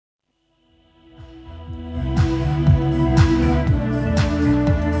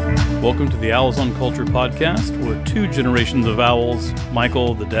Welcome to the Owls on Culture podcast. We're two generations of owls,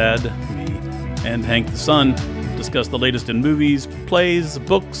 Michael, the dad, me, and Hank, the son, discuss the latest in movies, plays,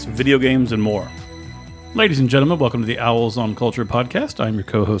 books, video games, and more. Ladies and gentlemen, welcome to the Owls on Culture podcast. I'm your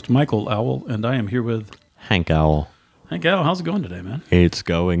co-host, Michael Owl, and I am here with... Hank Owl. Hank Owl, how's it going today, man? It's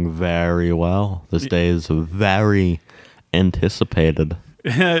going very well. This day is very anticipated.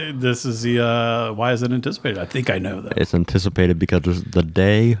 This is the... why is it anticipated? I think I know that. It's anticipated because it's the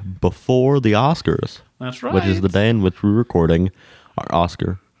day before the Oscars. That's right. Which is the day in which we're recording our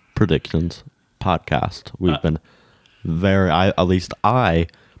Oscar predictions podcast. We've been I've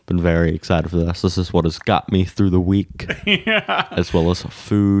been very excited for this. This is what has got me through the week. Yeah. As well as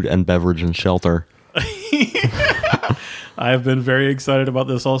food and beverage and shelter. I've been very excited about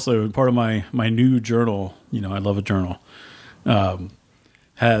this also. Part of my new journal, I love a journal,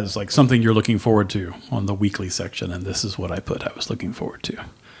 has like something you're looking forward to on the weekly section, and this is what I put I was looking forward to.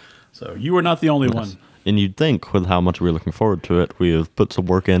 So you were not the only one. And you'd think with how much we're looking forward to it, we have put some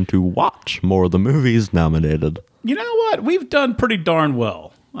work in to watch more of the movies nominated. You know what? We've done pretty darn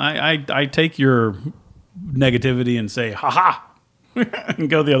well. I take your negativity and say, ha-ha, and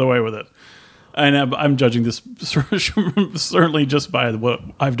go the other way with it. And I'm judging this certainly just by what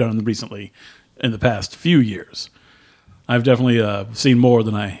I've done recently in the past few years. I've definitely seen more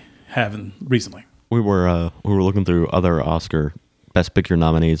than I have recently. We were looking through other Oscar Best Picture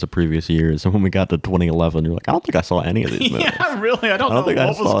nominees of previous years, and when we got to 2011, you're like, I don't think I saw any of these movies. Yeah, really, I don't know think what I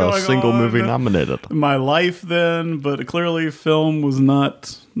was saw going a single on movie nominated. in my life then, but clearly film was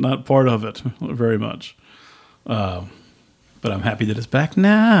not part of it very much. But I'm happy that it's back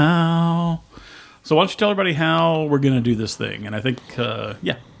now. So why don't you tell everybody how we're going to do this thing? And I think,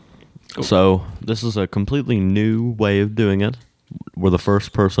 yeah. Go. So this is a completely new way of doing it. We're the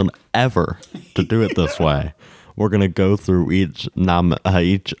first person ever to do it this way. We're going to go through each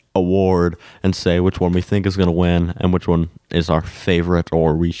award and say which one we think is going to win and which one is our favorite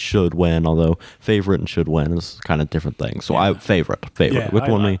or we should win, although favorite and should win is kind of different things. So yeah. Favorite. Yeah, which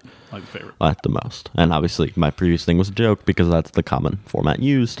one we like the most. And obviously my previous thing was a joke because that's the common format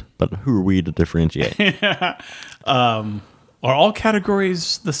used, but who are we to differentiate? Yeah. Are all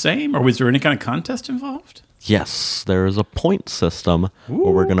categories the same, or was there any kind of contest involved? Yes, there is a point system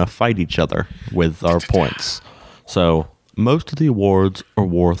where we're going to fight each other with our points. So most of the awards are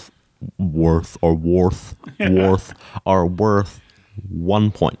worth 1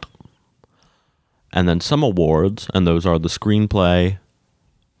 point. And then some awards, and those are the screenplay,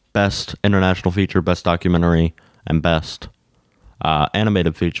 best international feature, best documentary, and best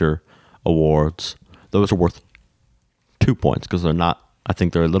animated feature awards. Those are worth 2 points because they're not, I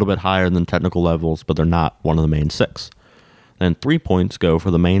think they're a little bit higher than technical levels, but they're not one of the main 6. Then 3 points go for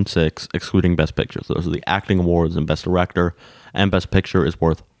the main 6, excluding Best Picture. So those are the acting awards and Best Director, and Best Picture is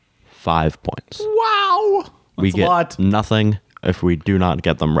worth 5 points. Wow! We get nothing if we do not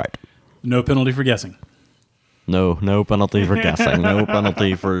get them right. No penalty for guessing. No penalty for guessing. No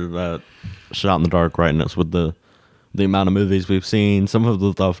penalty for shot in the dark rightness with the amount of movies we've seen. Some of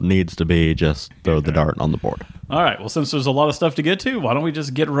the stuff needs to be just throw the dart on the board. All right. Well, since there's a lot of stuff to get to, why don't we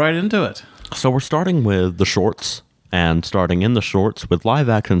just get right into it? So we're starting with the shorts, and starting in the shorts with live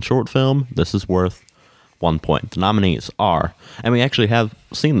action short film, this is worth 1 point. The nominees are, and we actually have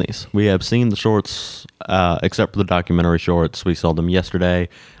seen these. We have seen the shorts, except for the documentary shorts. We saw them yesterday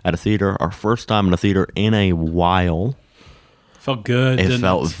at a theater. Our first time in a theater in a while. Felt good. It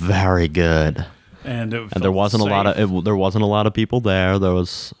felt very good. And there wasn't safe. there wasn't a lot of people there. There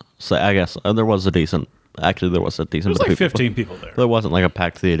was, I guess, there was a decent. Actually, there was a decent. There was like 15 people there. There wasn't like a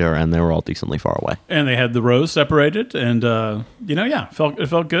packed theater, and they were all decently far away. And they had the rows separated, and it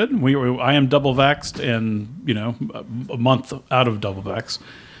felt good. I am double vaxxed, and a month out of double vax,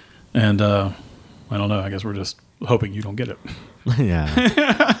 and I don't know. I guess we're just hoping you don't get it.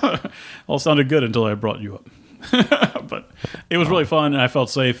 Yeah. All sounded good until I brought you up. But it was really fun, and I felt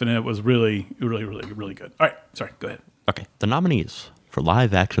safe, and it was really, really, really, really good. All right, sorry, go ahead. Okay, the nominees for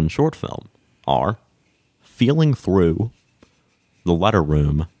live action short film are Feeling Through, The Letter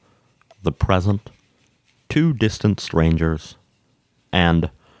Room, The Present, Two Distant Strangers,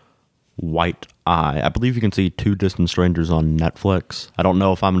 and White Eye. I believe you can see Two Distant Strangers on Netflix. I don't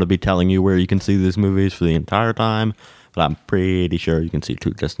know if I'm going to be telling you where you can see these movies for the entire time, but I'm pretty sure you can see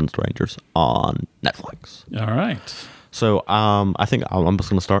Two Distant Strangers on Netflix. All right. So I think I'm just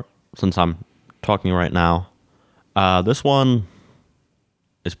going to start since I'm talking right now. This one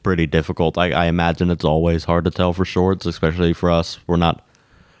is pretty difficult. I imagine it's always hard to tell for shorts, especially for us. We're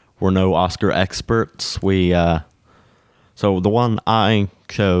no Oscar experts. So the one I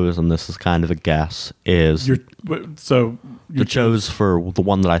chose, and this is kind of a guess, is You chose for the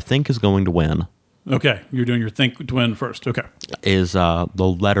one that I think is going to win Okay, you're doing your think to win first. Okay. is The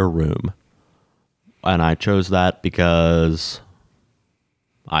Letter Room. And I chose that because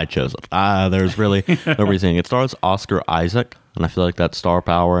I chose it. There's really no reason. It stars Oscar Isaac, and I feel like that's star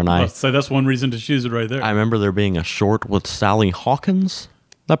power. And I'll say that's one reason to choose it right there. I remember there being a short with Sally Hawkins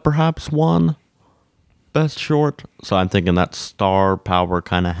that perhaps won Best Short. So I'm thinking that star power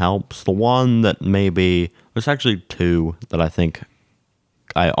kind of helps. The one that maybe, there's actually two that I think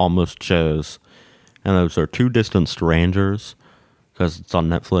I almost chose. And those are Two Distant Strangers, because it's on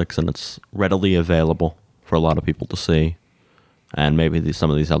Netflix and it's readily available for a lot of people to see. And maybe some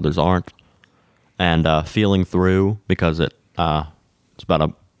of these others aren't. And Feeling Through, because it's about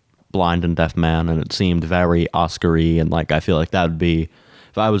a blind and deaf man, and it seemed very Oscar-y, and like I feel like that would be,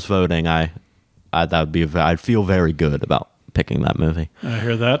 if I was voting, I'd feel very good about picking that movie. I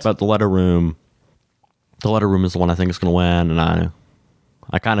hear that. But The Letter Room is the one I think is going to win, and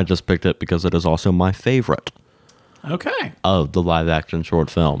I kind of just picked it because it is also my favorite. Okay. Of the live action short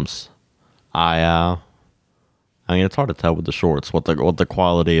films. I mean, it's hard to tell with the shorts what the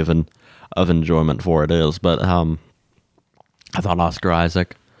quality of enjoyment for it is, but I thought Oscar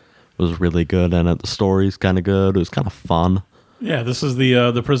Isaac was really good in it. The story's kind of good. It was kind of fun. Yeah, this is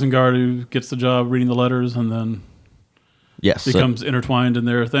the prison guard who gets the job reading the letters and then becomes intertwined in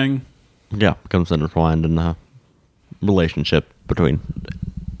their thing. Yeah, becomes intertwined in the relationship between.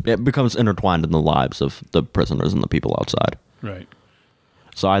 It becomes intertwined in the lives of the prisoners and the people outside. Right.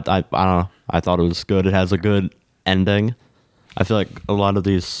 So I don't know. I thought it was good. It has a good ending. I feel like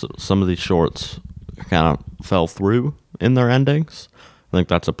some of these shorts kind of fell through in their endings. I think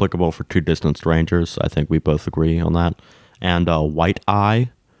that's applicable for Two Distant Strangers. I think we both agree on that. And White Eye.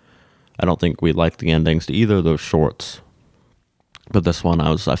 I don't think we liked the endings to either of those shorts. But this one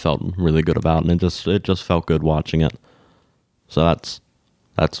I felt really good about, and it just felt good watching it. So that's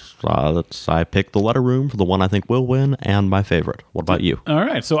I picked The Letter Room for the one I think will win and my favorite. What about you? All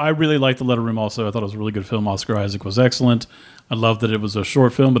right. So I really liked The Letter Room also. I thought it was a really good film. Oscar Isaac was excellent. I loved that it was a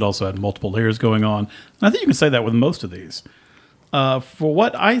short film, but also had multiple layers going on. And I think you can say that with most of these. For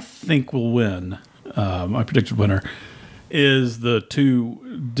what I think will win, my predicted winner, is The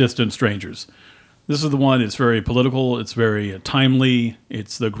Two Distant Strangers. This is the one, it's very political, it's very timely,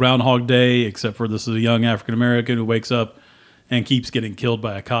 it's the Groundhog Day, except for this is a young African-American who wakes up and keeps getting killed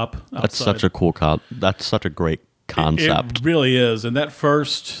by a cop outside. That's such a cool cop. That's such a great concept. It really is. And that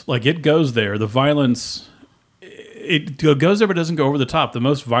first, it goes there. The violence, it goes there but doesn't go over the top. The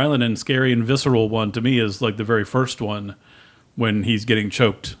most violent and scary and visceral one to me is the very first one when he's getting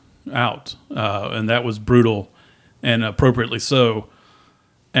choked out. And that was brutal and appropriately so.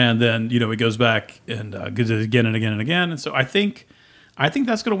 And then, he goes back and does it again and again and again. And so I think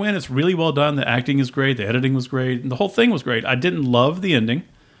that's going to win. It's really well done. The acting is great. The editing was great. And the whole thing was great. I didn't love the ending,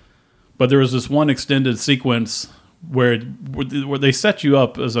 but there was this one extended sequence where they set you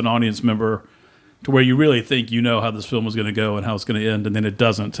up as an audience member to where you really think you know how this film was going to go and how it's going to end, and then it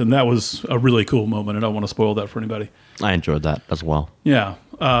doesn't. And that was a really cool moment. I don't want to spoil that for anybody. I enjoyed that as well. Yeah.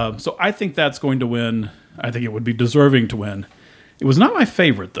 So I think that's going to win. I think it would be deserving to win. It was not my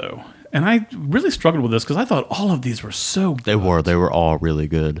favorite, though. And I really struggled with this because I thought all of these were so good. They were all really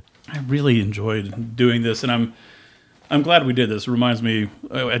good. I really enjoyed doing this, and I'm glad we did this. It reminds me,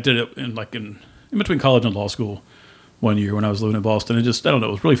 I did it in between college and law school one year when I was living in Boston. I don't know,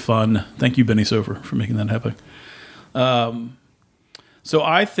 it was really fun. Thank you, Benny Sofer, for making that happen. So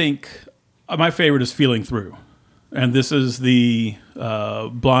I think my favorite is Feeling Through, and this is the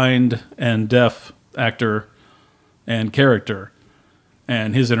blind and deaf actor and character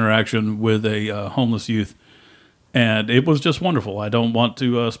and his interaction with a homeless youth. And it was just wonderful. I don't want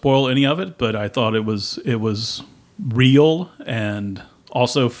to spoil any of it, but I thought it was real and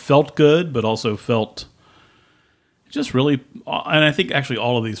also felt good, but also felt just really... And I think actually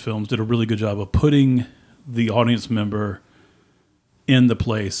all of these films did a really good job of putting the audience member in the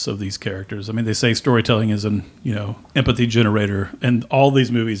place of these characters. I mean, they say storytelling is an empathy generator, and all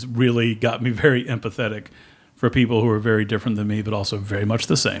these movies really got me very empathetic for people who are very different than me, but also very much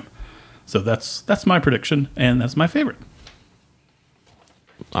the same. So that's my prediction, and that's my favorite.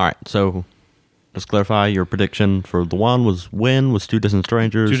 All right, so let's clarify your prediction for the one was Two Distant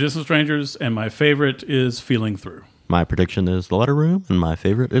Strangers. Two Distant Strangers, and my favorite is Feeling Through. My prediction is The Letter Room, and my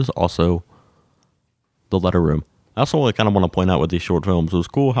favorite is also The Letter Room. I also kind of want to point out with these short films, it was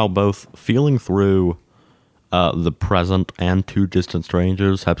cool how both Feeling Through the present and Two Distant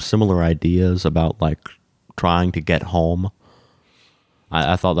Strangers have similar ideas about trying to get home.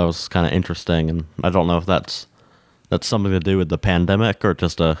 I thought that was kind of interesting, and I don't know if that's that's something to do with the pandemic, or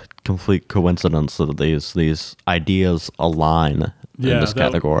just a complete coincidence that these ideas align in this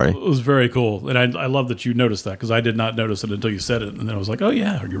category? It was very cool, and I love that you noticed that, because I did not notice it until you said it, and then I was like, oh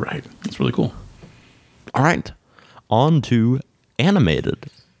yeah, you're right. It's really cool. All right, on to animated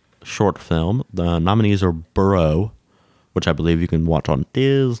short film. The nominees are Burrow, which I believe you can watch on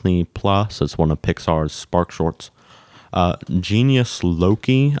Disney Plus. It's one of Pixar's Spark shorts. Genius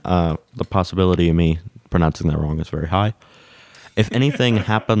Loki. The possibility of me pronouncing that wrong is very high. If Anything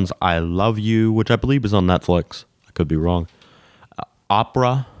Happens, I Love You, which I believe is on Netflix. I could be wrong.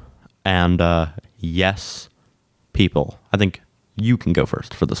 Opera, and Yes, People. I think you can go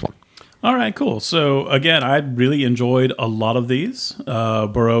first for this one. All right, cool. So again, I really enjoyed a lot of these.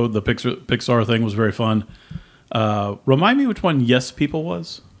 Burrow, the Pixar thing, was very fun. Remind me which one Yes, People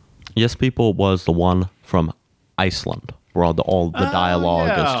was? Yes, People was the one from Iceland, where all the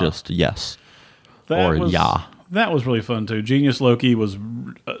dialogue is just yes yeah. That was really fun too. Genius Loki was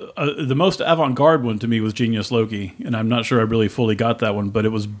the most avant-garde one to me was Genius Loki, and I'm not sure I really fully got that one, but it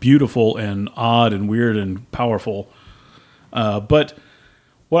was beautiful and odd and weird and powerful. But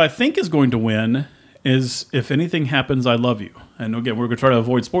what I think is going to win is If Anything Happens, I Love You. And again, we're going to try to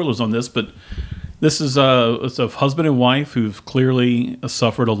avoid spoilers on this, but this is it's a husband and wife who've clearly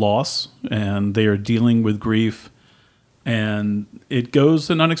suffered a loss, and they are dealing with grief. And it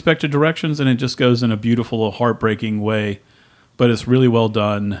goes in unexpected directions, and it just goes in a beautiful, heartbreaking way. But it's really well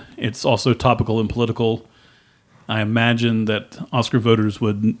done. It's also topical and political. I imagine that Oscar voters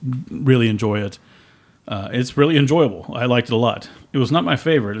would really enjoy it. It's really enjoyable. I liked it a lot. It was not my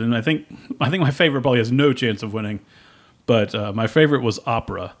favorite, and I think my favorite probably has no chance of winning. But my favorite was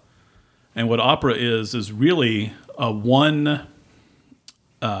Opera. And what Opera is really a one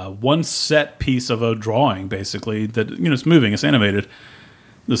set piece of a drawing, basically, that, it's moving, it's animated,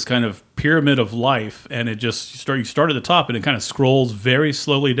 this kind of pyramid of life, and it just you start at the top, and it kind of scrolls very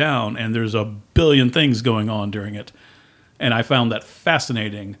slowly down, and there's a billion things going on during it. And I found that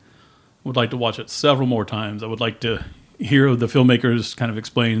fascinating. I would like to watch it several more times. I would like to hear the filmmakers kind of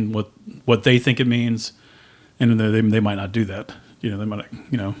explain what they think it means, and they might not do that. They might,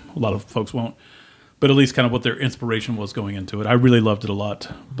 a lot of folks won't. But at least kind of what their inspiration was going into it. I really loved it a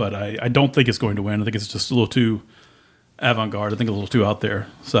lot, but I don't think it's going to win. I think it's just a little too avant-garde. I think a little too out there.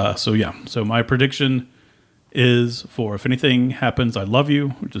 So yeah. So my prediction is for If Anything Happens, I Love You,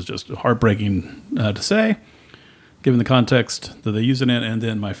 which is just heartbreaking to say, given the context that they use it in. And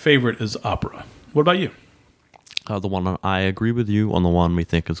then my favorite is Opera. What about you? The one I agree with you on, the one we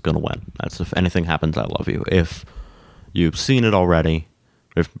think is going to win. That's If Anything Happens, I Love You. If you've seen it already,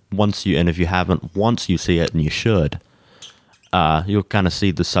 if you haven't, once you see it, and you should, you'll kind of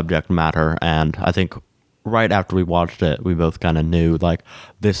see the subject matter. And I think right after we watched it, we both kind of knew, like,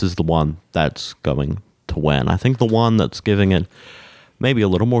 this is the one that's going to win. I think the one that's giving it maybe a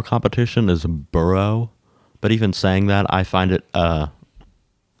little more competition is Burrow. But even saying that, I find it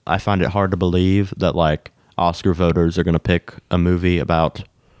hard to believe that, like, Oscar voters are going to pick a movie about,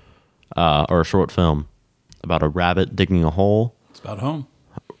 or a short film about a rabbit digging a hole. It's about home.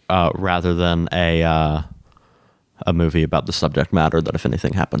 Rather than a movie about the subject matter that If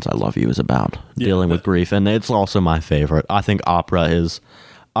Anything Happens, I Love You is about, dealing with grief. And it's also my favorite. I think Opera's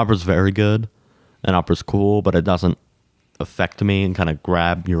very good, and Opera's cool, but it doesn't affect me and kind of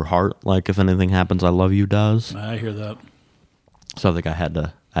grab your heart like If Anything Happens, I Love You does. I hear that. So I think I had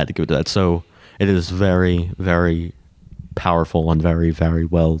to give it to that. So it is very, very powerful and very, very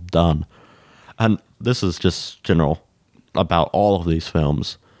well done. And this is just general about all of these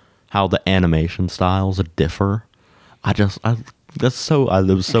films, how the animation styles differ. It was so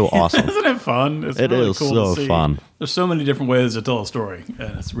awesome. Isn't it fun? It's it really is cool so to see. fun. There's so many different ways to tell a story,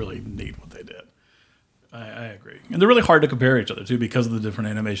 and it's really neat what they did. I agree. And they're really hard to compare each other, too, because of the different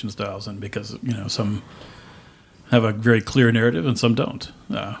animation styles, and because, some have a very clear narrative and some don't.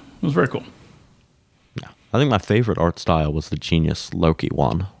 It was very cool. Yeah. I think my favorite art style was the Genius Loki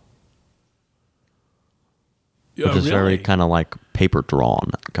one. Which is very kind of like paper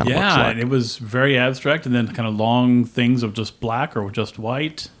drawn. Kind of looks like. And it was very abstract, and then kind of long things of just black or just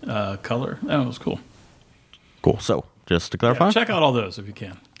white color. That was cool. Cool. So just to clarify, check out all those if you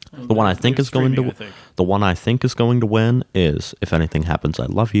can. The one I think is going to win is If Anything Happens, I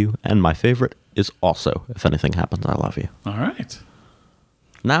Love You, and my favorite is also If Anything Happens, I Love You. All right.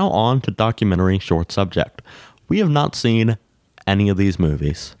 Now on to documentary short subject. We have not seen any of these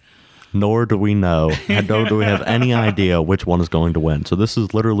movies. Nor do we know, nor do we have any idea which one is going to win. So this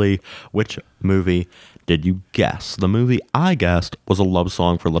is literally, which movie did you guess? The movie I guessed was a love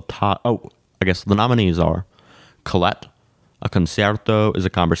song for Latasha. Oh, I guess the nominees are Colette, A Concerto is a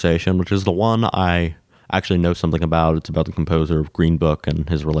Conversation, which is the one I actually know something about. It's about the composer of Green Book and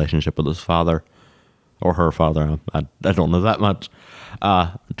his relationship with his father, or her father. I don't know that much.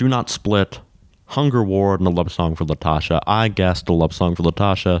 Do Not Split, Hunger Ward, and A Love Song for Latasha. I guessed A Love Song for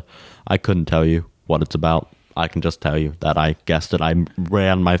Latasha. I couldn't tell you what it's about. I can just tell you that I guessed it. I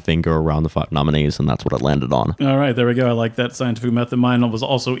ran my finger around the 5 nominees, and that's what it landed on. All right, there we go. I like that scientific method. Mine was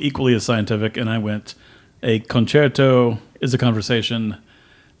also equally as scientific, and I went A Concerto is a Conversation,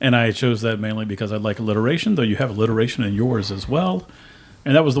 and I chose that mainly because I like alliteration, though you have alliteration in yours as well.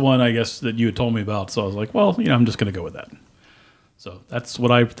 And that was the one, I guess, that you had told me about, so I was like, well, I'm just going to go with that. So that's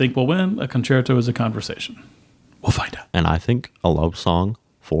what I think will win. A Concerto is a Conversation. We'll find out. And I think A Love Song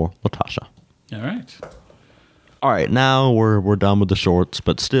for Latasha. All right. All right, now we're done with the shorts,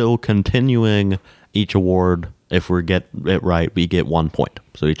 but still continuing each award. If we get it right, we get 1 point.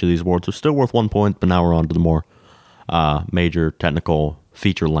 So each of these awards are still worth 1 point, but now we're on to the more major technical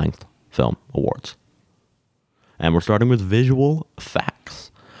feature-length film awards. And we're starting with visual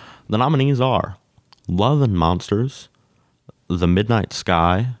effects. The nominees are Love and Monsters, The Midnight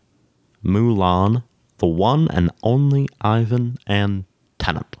Sky, Mulan, The One and Only Ivan, and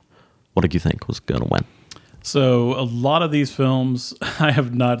Tenet. What did you think was going to win? So a lot of these films I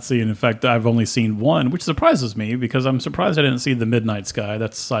have not seen. In fact, I've only seen one, which surprises me because I'm surprised I didn't see The Midnight Sky.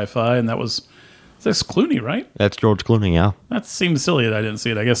 That's sci-fi, and that's Clooney, right? That's George Clooney, yeah. That seems silly that I didn't see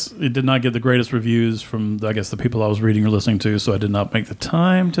it. I guess it did not get the greatest reviews from, the people I was reading or listening to, so I did not make the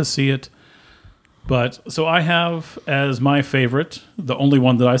time to see it. But, so I have as my favorite, the only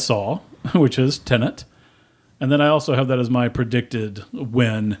one that I saw, which is Tenet. And then I also have that as my predicted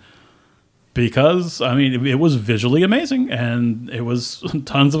win, because, it was visually amazing, and it was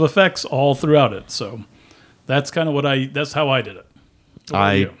tons of effects all throughout it. So that's kind of that's how I did it.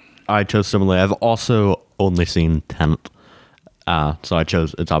 I chose similarly. I've also only seen Tenet. So I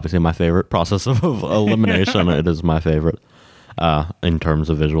chose, it's obviously my favorite process of elimination. It is my favorite in terms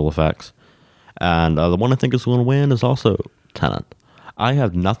of visual effects. And the one I think is going to win is also Tenet. I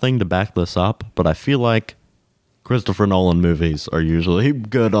have nothing to back this up, but I feel like Christopher Nolan movies are usually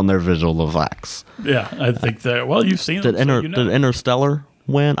good on their visual effects. Yeah, I think that. Well, you've seen it. Did Interstellar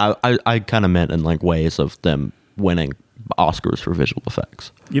win? I kind of meant in like ways of them winning Oscars for visual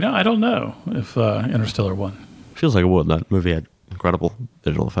effects. I don't know if Interstellar won. Feels like it would. That movie had incredible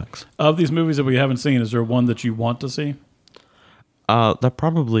visual effects. Of these movies that we haven't seen, is there one that you want to see? That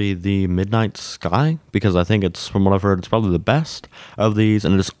probably The Midnight Sky, because I think it's, from what I've heard, it's probably the best of these,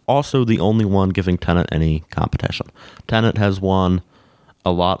 and it is also the only one giving Tenet any competition. Tenet has won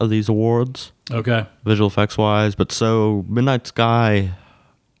a lot of these awards, okay, visual effects wise, but so Midnight Sky,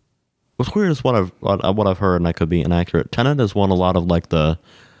 what's weird is what I've heard, and I could be inaccurate. Tenet has won a lot of like the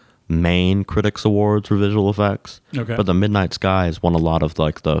main critics awards for visual effects, okay, but The Midnight Sky has won a lot of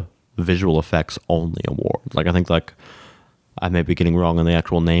like the visual effects only awards. Like I think like, I may be getting wrong on the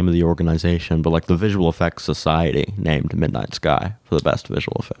actual name of the organization, but like the Visual Effects Society named Midnight Sky for the best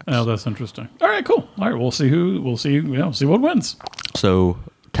visual effects. Oh, that's interesting. All right, cool. All right, we'll see what wins. So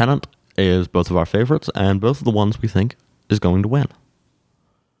Tenet is both of our favorites and both of the ones we think is going to win.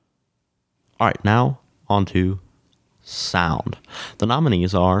 All right, now on to sound. The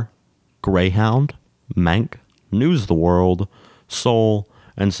nominees are Greyhound, Mank, News of the World, Soul,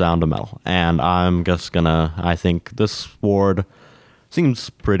 and Sound of Metal. And I'm just I think this award seems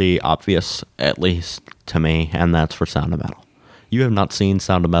pretty obvious, at least to me, and that's for Sound of Metal. You have not seen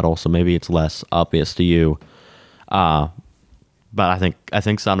Sound of Metal, so maybe it's less obvious to you. But I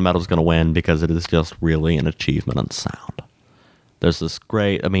think Sound of Metal is going to win because it is just really an achievement in sound. There's this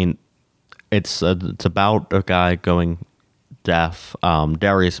great, it's about a guy going deaf.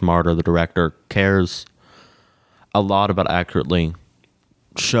 Darius Marder, the director, cares a lot about accurately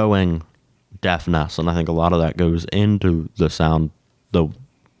showing deafness, and I think a lot of that goes into the sound,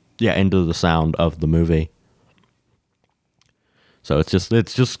 into the sound of the movie. So it's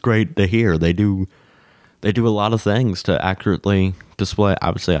just great to hear. They do a lot of things to accurately display.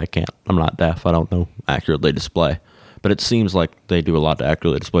 Obviously, I'm not deaf. I don't know accurately display, but it seems like they do a lot to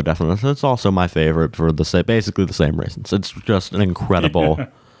accurately display deafness. It's also my favorite for basically the same reasons. It's just an incredible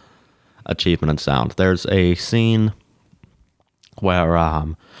achievement in sound. There's a scene where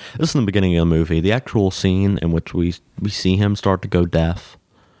this is in the beginning of the movie, the actual scene in which we see him start to go deaf,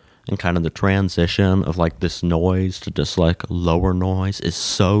 and kind of the transition of like this noise to just like lower noise is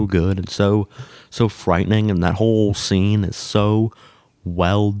so good and so frightening, and that whole scene is so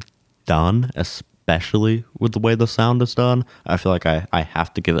well done, especially with the way the sound is done, I feel like I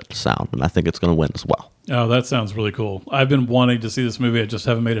have to give it to sound, and I think it's going to win as well. Oh, that sounds really cool. I've been wanting to see this movie. I just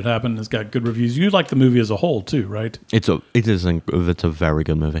haven't made it happen. It's got good reviews. You like the movie as a whole too, right? It's a very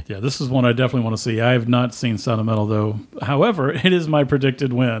good movie. Yeah, this is one I definitely want to see. I have not seen Sound of Metal though. However, it is my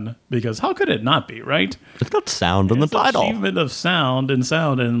predicted win because how could it not be, right? It's got sound in the title. Achievement of sound,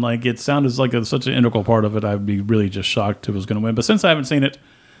 and like its sound is like such an integral part of it. I'd be really just shocked if it was going to win. But since I haven't seen it,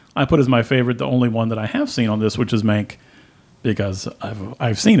 I put as my favorite the only one that I have seen on this, which is Mank, because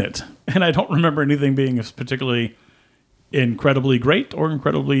I've seen it and I don't remember anything being particularly incredibly great or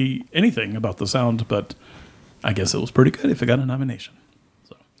incredibly anything about the sound. But I guess it was pretty good if it got a nomination.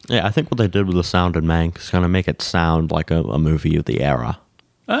 So yeah, I think what they did with the sound in Mank is kind of make it sound like a movie of the era.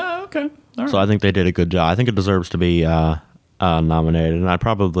 Okay. All right. So I think they did a good job. I think it deserves to be nominated, and I'd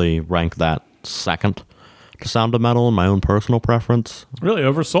probably rank that second to Sound of Metal in my own personal preference. Really,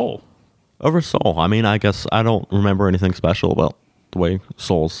 over Soul? Over Soul. I mean, I guess I don't remember anything special about the way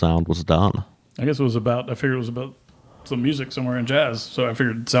Soul's sound was done. I guess I figured it was about some music somewhere in jazz, so I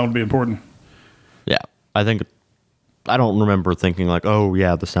figured sound would be important. Yeah, I don't remember thinking like, oh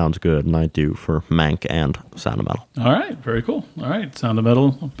yeah, the sound's good, and I do for Mank and Sound of Metal. All right, very cool. All right, Sound of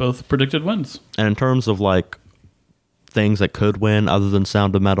Metal, both predicted wins. And in terms of like things that could win other than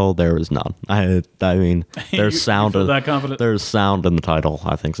Sound of Metal, there is none. I mean, there's sound. You feel that confident? There's sound in the title.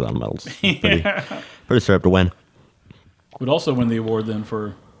 I think Sound of Metal's pretty straight up to win. Would also win the award then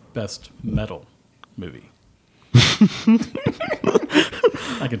for best metal movie.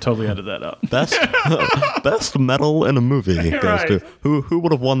 I could totally edit that out. Best metal in a movie goes Right. to who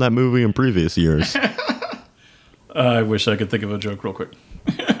would have won that movie in previous years? I wish I could think of a joke real quick.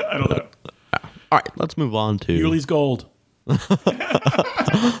 I don't know. All right, let's move on to Yuli's Gold. Came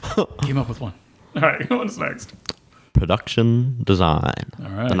up with one. All right, what's next? production design. All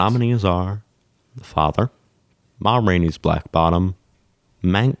right. The nominees are The Father, Ma Rainey's Black Bottom,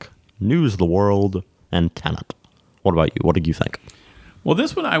 Mank, News of the World, and Tenet. What about you? What did you think? Well,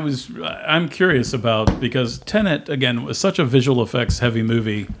 this one I'm curious about because Tenet, again, was such a visual effects heavy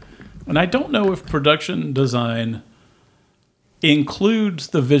movie. And I don't know if production design includes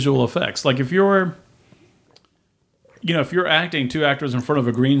the visual effects. Like if you're acting two actors in front of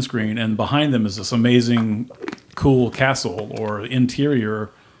a green screen and behind them is this amazing, cool castle or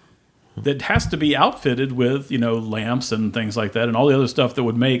interior that has to be outfitted with, lamps and things like that and all the other stuff that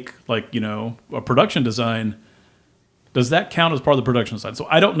would make a production design. Does that count as part of the production design? So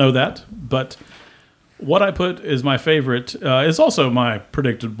I don't know that, but what I put is my favorite is also my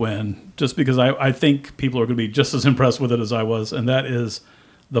predicted win, just because I think people are going to be just as impressed with it as I was, and that is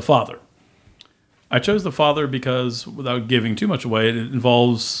The Father. I chose The Father because, without giving too much away, it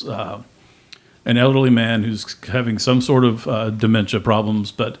involves an elderly man who's having some sort of dementia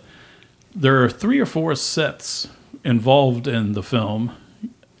problems, but there are 3 or 4 sets involved in the film,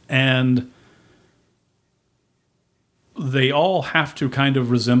 and they all have to kind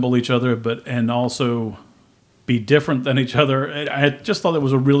of resemble each other, and also be different than each other. I just thought it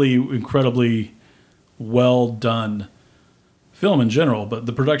was a really incredibly well done film in general, but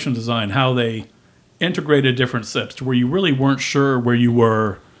the production design, how they integrated different sets to where you really weren't sure where you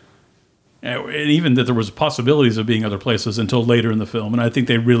were, and even that there was possibilities of being other places until later in the film. And I think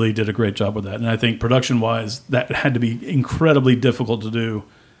they really did a great job with that. And I think production-wise, that had to be incredibly difficult to do.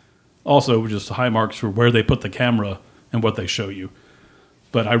 Also, just high marks for where they put the camera and what they show you.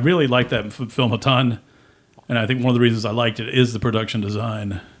 But I really liked that film a ton, and I think one of the reasons I liked it is the production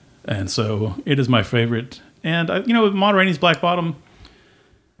design, and so it is my favorite. And with Ma Rainey's Black Bottom,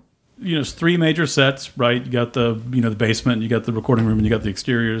 it's 3 major sets, right? You got the the basement, you got the recording room, and you got the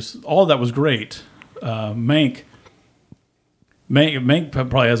exteriors. All of that was great. Mank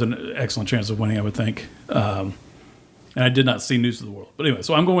probably has an excellent chance of winning, I would think. And I did not see News of the World, but anyway,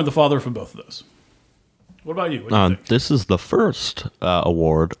 so I'm going with The Father for both of those. What about you? What do you think? This is the first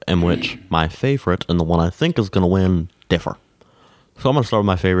award in which my favorite and the one I think is going to win differ. So I'm going to start with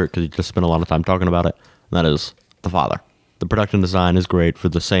my favorite because you just spent a lot of time talking about it, and that is The Father. The production design is great for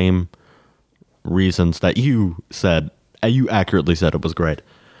the same reasons that you said. You accurately said it was great.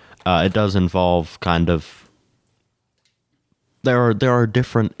 It does involve kind of... There are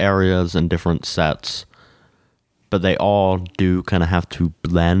different areas and different sets, but they all do kind of have to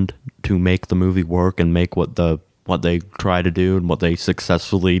blend to make the movie work and make what they try to do and what they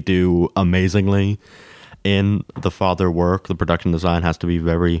successfully do amazingly in The Father work. The production design has to be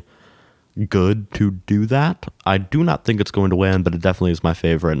very good to do that. I do not think it's going to win, but it definitely is my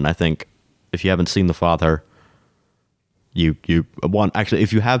favorite. And I think if you haven't seen The Father, if you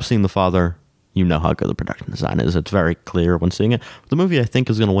have seen The Father, you know how good the production design is. It's very clear when seeing it. The movie I think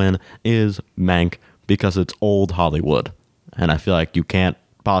is going to win is Mank because it's old Hollywood. And I feel like you can't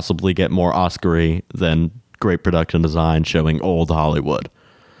possibly get more Oscar-y than great production design showing old Hollywood.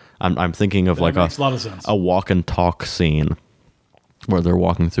 I'm thinking of like makes a lot of sense. a walk and talk scene where they're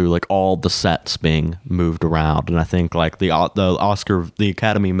walking through like all the sets being moved around. And I think like the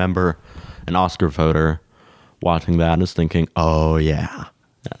Academy member and Oscar voter watching that is thinking, oh yeah.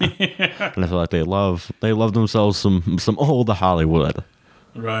 And I feel like they love themselves some old Hollywood.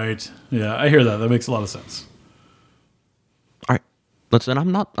 Right. Yeah, I hear that. That makes a lot of sense. All right. Listen,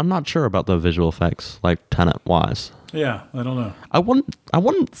 I'm not sure about the visual effects, like Tenet wise. Yeah, I don't know. I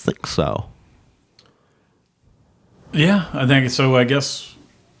wouldn't think so. Yeah, I think so. I guess.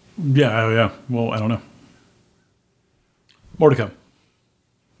 Yeah. Well, I don't know. More to come.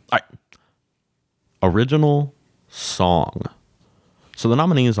 All right. Original song. So the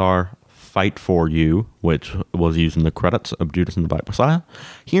nominees are Fight For You, which was used in the credits of Judas and the Black Messiah.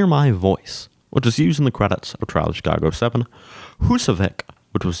 Hear My Voice, which was used in the credits of Trial of Chicago 7. Husavik,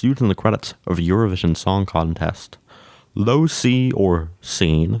 which was used in the credits of Eurovision Song Contest. Low C or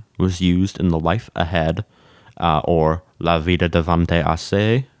Scene was used in The Life Ahead, or La Vida Devante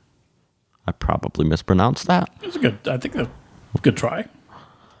Assez. I probably mispronounced that. It was I think a good try.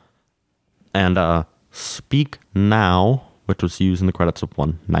 And Speak Now, which was used in the credits of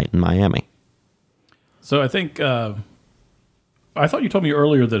One Night in Miami. So I think I thought you told me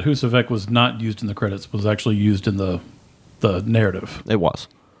earlier that Husavik was not used in the credits, was actually used in the narrative. It was.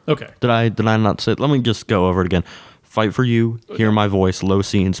 Okay. Did I not say? Let me just go over it again. Fight For You, Hear My Voice, Low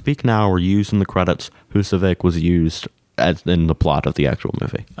C, and Speak Now were used in the credits. Husavik was used in the plot of the actual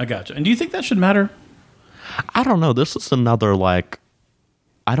movie. I gotcha. And do you think that should matter? I don't know. This is another, like,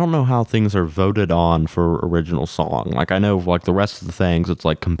 I don't know how things are voted on for original song. Like, I know, like, the rest of the things, it's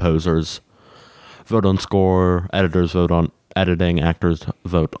like composers vote on score, editors vote on editing, actors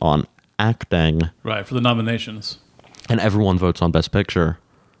vote on acting. Right, for the nominations. And everyone votes on Best Picture.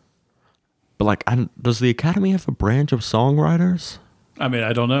 But, like, does the Academy have a branch of songwriters? I mean,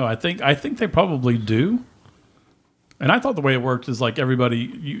 I don't know. I think they probably do. And I thought the way it worked is like everybody,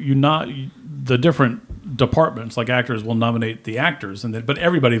 the different departments, like actors, will nominate the actors, but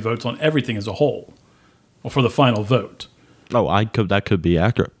everybody votes on everything as a whole, for the final vote. Oh, that could be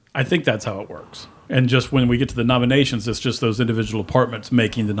accurate. I think that's how it works. And just when we get to the nominations, it's just those individual departments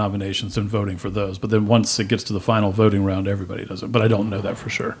making the nominations and voting for those. But then once it gets to the final voting round, everybody does it. But I don't know that for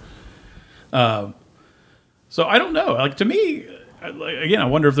sure. So I don't know. Like, to me, again, I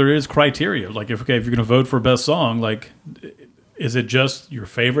wonder if there is criteria. Like, if you're going to vote for best song, like, is it just your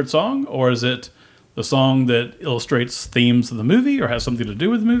favorite song, or is it the song that illustrates themes of the movie or has something to do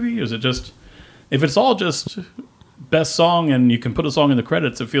with the movie? Or is it just, if it's all just best song and you can put a song in the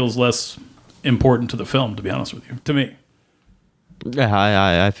credits, it feels less important to the film, to be honest with you, to me.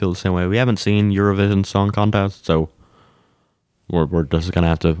 Yeah, I feel the same way. We haven't seen Eurovision Song Contest, so we're just gonna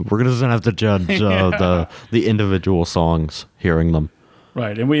have to judge the individual songs, hearing them.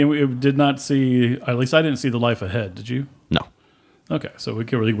 Right, and we did not see. At least I didn't see The Life Ahead. Did you? No. Okay, so we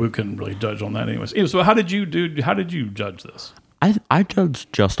couldn't really judge on that, anyways. Anyway, so how did you judge this? I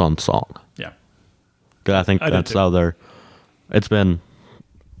judged just on song. Yeah, 'Cause I think that's how they're. It's been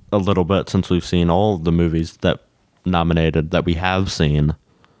a little bit since we've seen all of the movies that nominated that we have seen.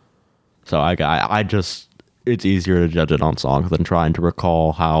 So I just, it's easier to judge it on song than trying to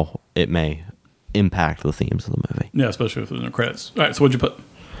recall how it may impact the themes of the movie. Yeah, especially within the credits. All right, so what'd you put?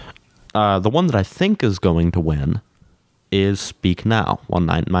 The one that I think is going to win is Speak Now, One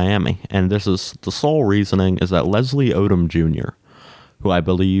Night in Miami. And this is, the sole reasoning is that Leslie Odom Jr., who I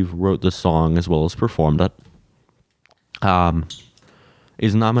believe wrote this song as well as performed it,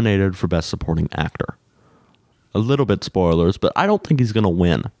 is nominated for Best Supporting Actor. A little bit spoilers, but I don't think he's going to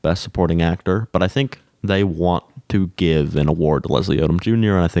win Best Supporting Actor, but I think they want to give an award to Leslie Odom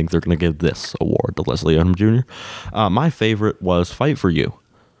Jr., and I think they're going to give this award to Leslie Odom Jr. My favorite was Fight For You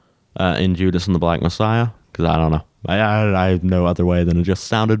in Judas and the Black Messiah, because I don't know. I have no other way than it just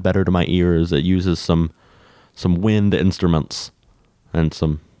sounded better to my ears. It uses some wind instruments and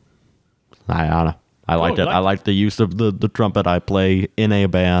some, I don't know. I liked it. I liked the use of the trumpet. I play in a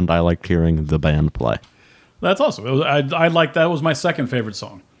band. I liked hearing the band play. That's awesome. I liked that. Was my second favorite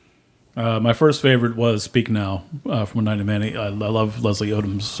song. My first favorite was Speak Now from One Night in Miami. I love Leslie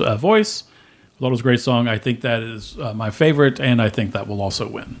Odom's voice. I thought it was a great song. I think that is my favorite, and I think that will also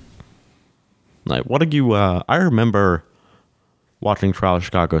win. Like, what did you? I remember watching Trial of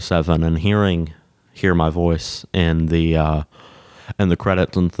Chicago 7 and hear my voice in the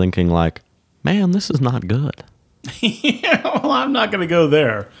credits and thinking like, man, this is not good. Yeah, well, I'm not going to go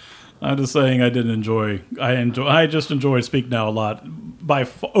there. I'm just saying I didn't enjoy. I just enjoyed "Speak Now" a lot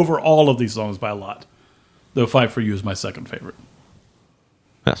over all of these songs by a lot. Though "Fight for You" is my second favorite.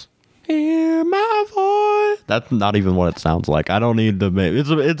 Yes. Hear my voice. That's not even what it sounds like. I don't need to make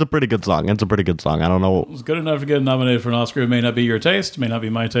it's a pretty good song. It's a pretty good song. I don't know. It's good enough to get nominated for an Oscar. It may not be your taste, may not be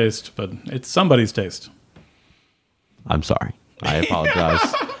my taste, but it's somebody's taste. I'm sorry. I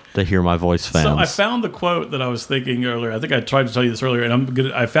apologize to Hear My Voice fans. So I found the quote that I was thinking earlier. I think I tried to tell you this earlier,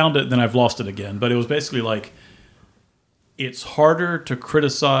 and I found it, then I've lost it again. But it was basically like, it's harder to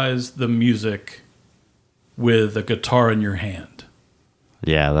criticize the music with a guitar in your hand.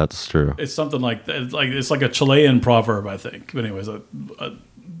 Yeah, that's true. It's something like that. It's like a Chilean proverb, I think. But anyways,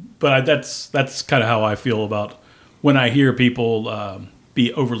 that's kind of how I feel about when I hear people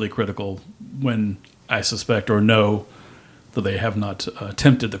be overly critical when I suspect or know that they have not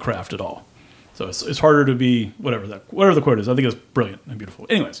attempted the craft at all. So it's harder to be whatever the quote is. I think it's brilliant and beautiful.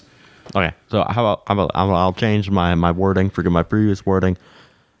 Anyways, okay. So how about I'll change my wording. Forget my previous wording.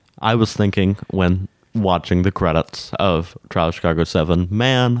 I was thinking when watching the credits of Trial of Chicago 7,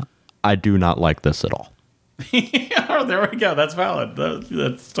 man, I do not like this at all. Oh, there we go. That's valid.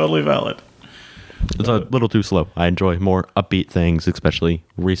 That's totally valid. It's a little too slow. I enjoy more upbeat things, especially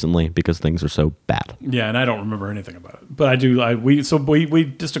recently, because things are so bad. Yeah, and I don't remember anything about it. But I do. We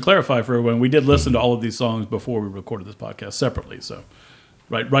just to clarify for everyone, we did listen to all of these songs before we recorded this podcast separately. So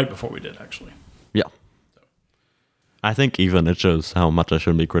right before we did, actually. Yeah. I think even it shows how much I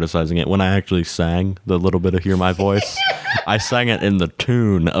shouldn't be criticizing it. When I actually sang the little bit of Hear My Voice, I sang it in the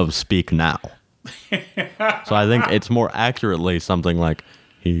tune of Speak Now. So I think it's more accurately something like,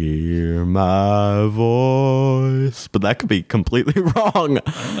 Hear my voice. But that could be completely wrong.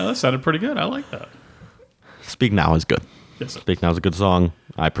 No, that sounded pretty good. I like that. Speak Now is good. Yes, sir. Speak Now is a good song.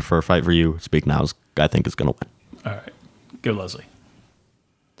 I prefer Fight for You. Speak Now I think is going to win. All right. Go, Leslie.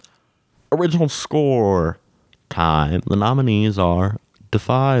 Original score time. The nominees are Da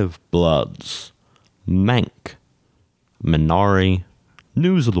 5 Bloods, Mank, Minari,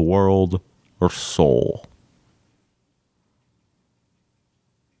 News of the World, or Soul.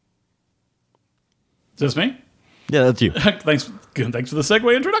 Is this me? Yeah, that's you. Thanks for the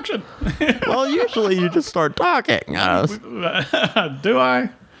segue introduction. Well, usually you just start talking. Do I?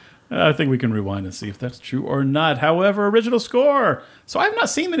 I think we can rewind and see if that's true or not. However, original score. So I've not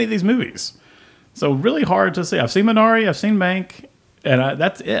seen many of these movies. So really hard to say. I've seen Minari, I've seen Mank, and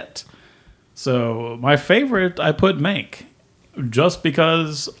that's it. So my favorite, I put Mank, just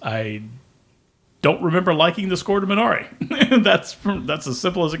because I don't remember liking the score to Minari. That's as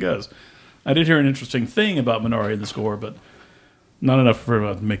simple as it goes. I did hear an interesting thing about Minari in the score, but not enough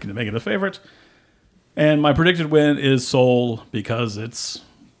for making it a favorite. And my predicted win is Soul, because it's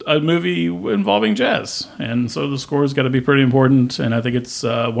a movie involving jazz, and so the score's got to be pretty important. And I think it's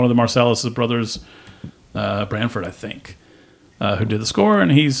one of the Marsalis brothers, Branford, I think, who did the score,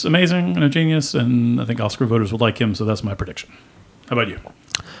 and he's amazing and a genius, and I think Oscar voters would like him, so that's my prediction. How about you?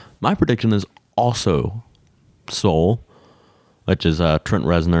 My prediction is also Soul, which is Trent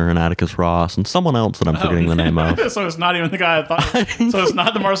Reznor and Atticus Ross and someone else that I'm forgetting the name of. So it's not even the guy I thought. So it's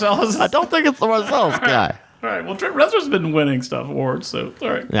not the Marsalis? I don't think it's the Marsalis guy. All right. Well, Trent Reznor's been winning awards, so all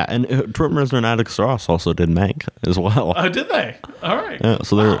right. Yeah, and Trent Reznor and Atticus Ross also did Mank as well. Oh, did they? All right. Yeah,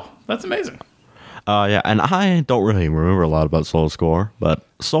 so they're that's amazing. Yeah, and I don't really remember a lot about Soul's score, but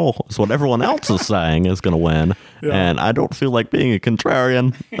Soul is what everyone else is saying is going to win, yeah. And I don't feel like being a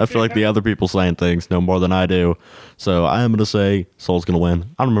contrarian. I feel like the other people saying things know more than I do, so I am going to say Soul's going to win.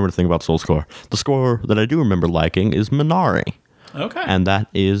 I don't remember anything about Soul's score. The score that I do remember liking is Minari. Okay. And that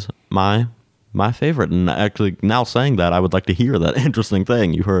is my favorite, and actually now saying that, I would like to hear that interesting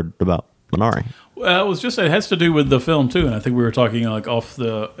thing you heard about Minari. Well, it has to do with the film, too, and I think we were talking like off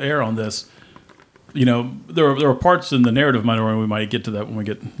the air on this. You know, there are parts in the narrative of Minari, and we might get to that when we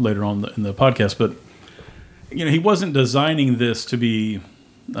get later on in the podcast, but you know, he wasn't designing this to be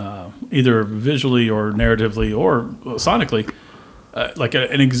either visually or narratively or sonically like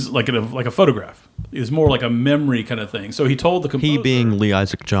a photograph. It was more like a memory kind of thing. So he told the composer, he being Lee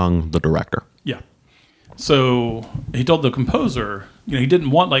Isaac Chung, the director. Yeah. So he told the composer, you know, he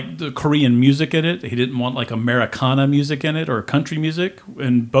didn't want like the Korean music in it. He didn't want like Americana music in it or country music,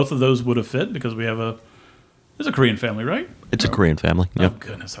 and both of those would have fit because it's a Korean family, right? It's a Korean family. Oh, Yep.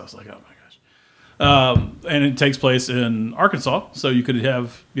 Goodness. I was like, oh my gosh. And it takes place in Arkansas, so you could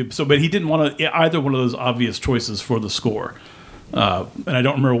have but he didn't want either one of those obvious choices for the score. And I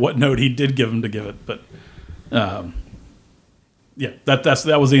don't remember what note he did give him to give it, but yeah,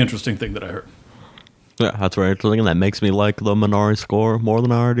 that was the interesting thing that I heard. Yeah, that's very interesting, and that makes me like the Minari score more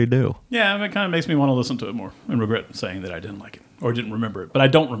than I already do. Yeah, it kind of makes me want to listen to it more and regret saying that I didn't like it. or didn't remember it, but I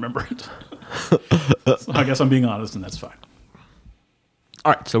don't remember it. So I guess I'm being honest, and that's fine.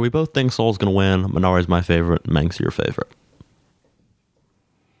 All right, so we both think Soul's going to win. Minari's my favorite. Meng's your favorite.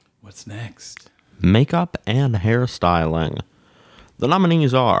 What's next? Makeup and hairstyling. The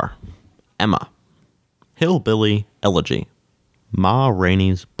nominees are Emma, Hillbilly Elegy, Ma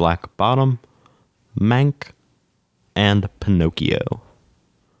Rainey's Black Bottom, Mank, and Pinocchio.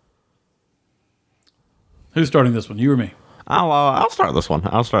 Who's starting this one? You or me? I'll start this one.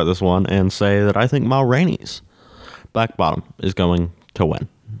 I'll start this one and say that I think Ma Rainey's Black Bottom is going to win.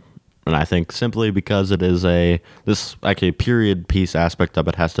 And I think simply because it is this period piece aspect of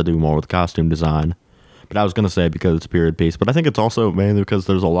it has to do more with costume design. But I was going to say because it's a period piece. But I think it's also mainly because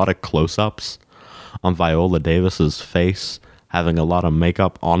there's a lot of close-ups on Viola Davis's face, having a lot of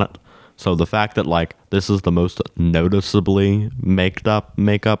makeup on it. So the fact that, like, this is the most noticeably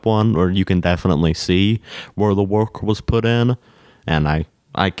makeup one, or you can definitely see where the work was put in. And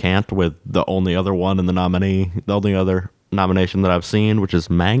I can't with the only other one in the only other nomination that I've seen, which is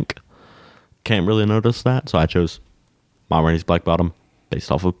Mank. Can't really notice that, so I chose Ma Rainey's Black Bottom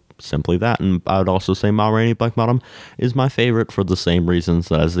based off of simply that. And I would also say Ma Rainey Black Bottom is my favorite for the same reasons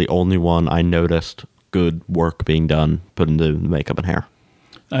that as the only one I noticed good work being done put into makeup and hair.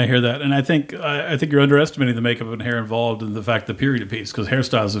 I hear that, and I think you're underestimating the makeup and hair involved in the fact the period piece, because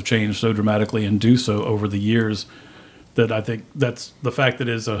hairstyles have changed so dramatically and do so over the years that I think that's the fact that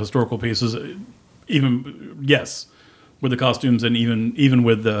it's a historical piece is even with the costumes and even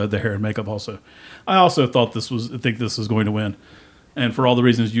with the hair and makeup also. I also think this was going to win, and for all the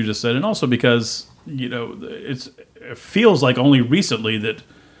reasons you just said, and also because it feels like only recently that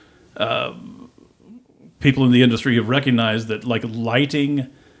people in the industry have recognized that, like, lighting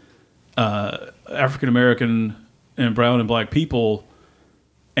African American and brown and black people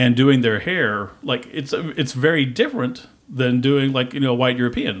and doing their hair, like, it's very different than doing, like, white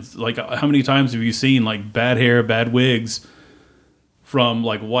Europeans. Like, how many times have you seen, like, bad hair, bad wigs from,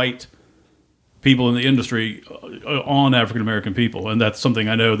 like, white people in the industry on African American people? And that's something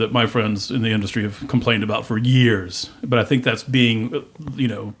I know that my friends in the industry have complained about for years. But I think that's being,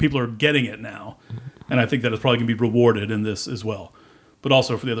 people are getting it now. And I think that it's probably going to be rewarded in this as well. But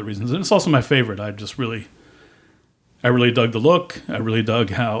also for the other reasons. And it's also my favorite. I really dug the look. I really dug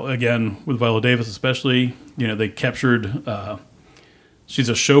how, again, with Viola Davis especially, they captured, she's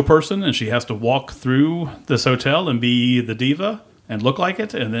a show person and she has to walk through this hotel and be the diva and look like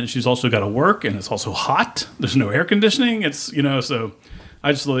it. And then she's also got to work, and it's also hot. There's no air conditioning. It's, so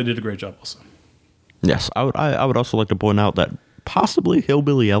I just thought they did a great job also. Yes, I would also like to point out that possibly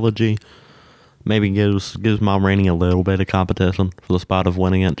Hillbilly Elegy maybe gives Ma Rainey a little bit of competition for the spot of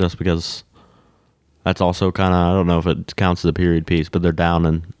winning it, just because that's also kind of, I don't know if it counts as a period piece, but they're down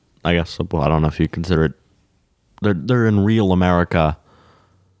in, I guess, well, I don't know if you consider it, they're in real America.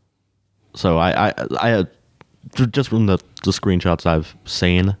 So I just from the screenshots I've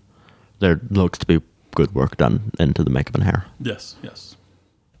seen, there looks to be good work done into the makeup and hair. Yes.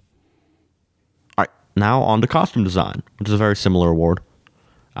 All right, now on to costume design, which is a very similar award.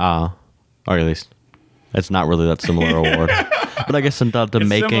 Or at least it's not really that similar award. But I guess in the it's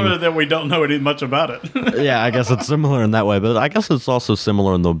making, similar that we don't know any much about it. Yeah, I guess it's similar in that way. But I guess it's also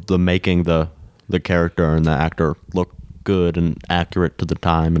similar in the making the character and the actor look good and accurate to the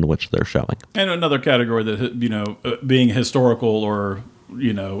time in which they're showing. And another category that being historical or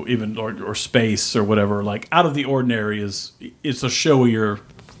even or space or whatever, like out of the ordinary it's a showier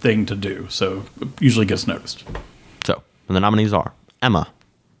thing to do. So it usually gets noticed. So, and the nominees are Emma,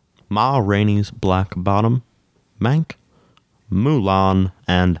 Ma Rainey's Black Bottom, Mank, Mulan,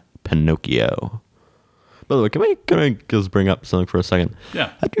 and Pinocchio. By the way, can I just bring up something for a second?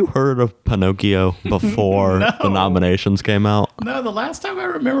 Yeah. Have you heard of Pinocchio before the nominations came out? No, the last time I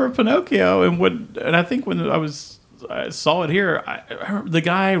remember Pinocchio, and I think when I saw it here, the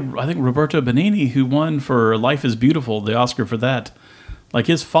guy, I think Roberto Benigni, who won for Life is Beautiful, the Oscar for that, like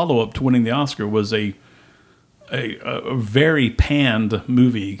his follow-up to winning the Oscar was a very panned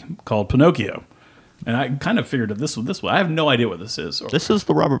movie called Pinocchio. And I kind of figured that this way. I have no idea what this is. This is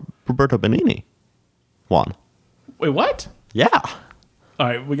the Roberto Benigni one. Wait, what? Yeah. All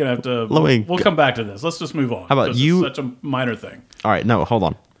right, we're going to have to... We'll come back to this. Let's just move on. How about you... It's such a minor thing. All right, no, hold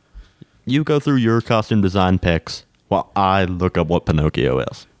on. You go through your costume design picks while I look up what Pinocchio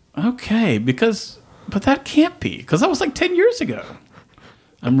is. Okay, but that can't be, because that was like 10 years ago.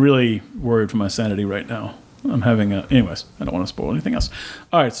 I'm really worried for my sanity right now. I'm having anyways, I don't want to spoil anything else.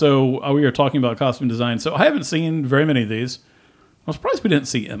 All right, so we are talking about costume design. So I haven't seen very many of these. I'm surprised we didn't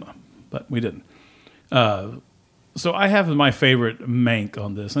see Emma, but we didn't. So I have my favorite Mank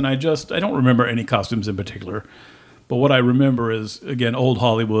on this, and I don't remember any costumes in particular, But what I remember is, again, old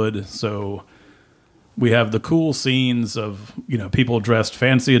Hollywood. So we have the cool scenes of, people dressed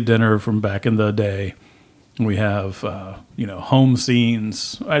fancy at dinner from back in the day. We have, home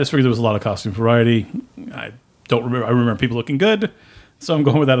scenes. I just figured there was a lot of costume variety. I remember people looking good, so I'm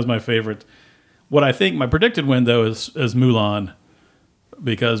going with that as my favorite. What I think my predicted win, though, is Mulan,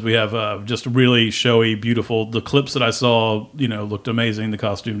 because we have just really showy, beautiful. The clips that I saw, looked amazing. The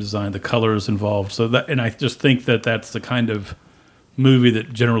costume design, the colors involved. And I just think that that's the kind of movie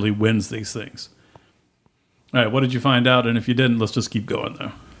that generally wins these things. All right, what did you find out? And if you didn't, let's just keep going,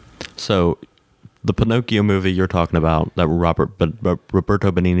 though. So, the Pinocchio movie you're talking about that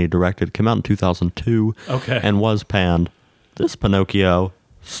Roberto Benigni directed came out in 2002 and was panned. This Pinocchio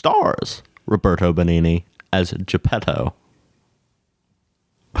stars Roberto Benigni as Geppetto.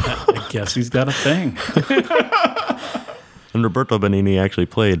 I guess he's got a thing. And Roberto Benigni actually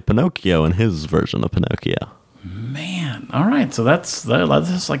played Pinocchio in his version of Pinocchio. Man, all right. So that's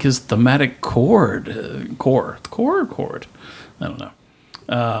like his thematic chord. Chord. I don't know.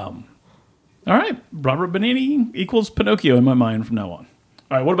 All right. Robert Benigni equals Pinocchio in my mind from now on.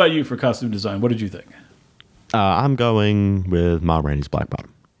 All right. What about you for costume design? What did you think? I'm going with Ma Rainey's Black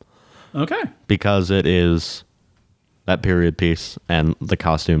Bottom. Okay. Because it is that period piece, and the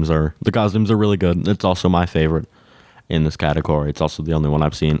costumes are really good. It's also my favorite in this category. It's also the only one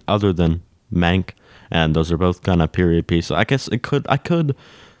I've seen other than Mank. And those are both kind of period pieces. I guess I kind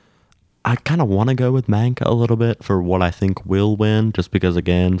of want to go with Mank a little bit for what I think will win, just because,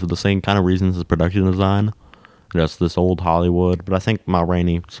 again, for the same kind of reasons as production design, just this old Hollywood. But I think Ma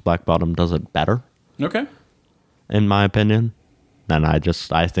Rainey's Black Bottom does it better. Okay. In my opinion. And I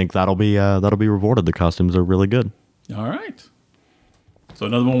think that'll be rewarded. The costumes are really good. All right. So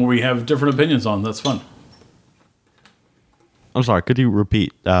another one where we have different opinions on. That's fun. I'm sorry, could you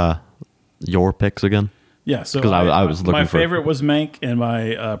repeat your picks again? Yeah, so because I was looking my favorite was Mank, and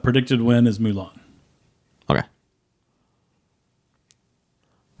my predicted win is Mulan. Okay.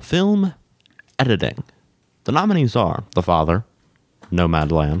 Film editing. The nominees are The Father,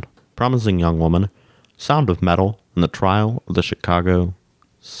 Nomadland, Promising Young Woman, Sound of Metal, and The Trial of the Chicago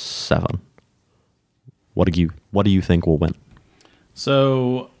 7. What do you think will win?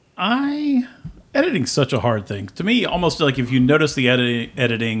 So editing's such a hard thing. To me, almost like if you notice the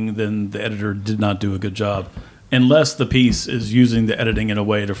editing, then the editor did not do a good job, unless the piece is using the editing in a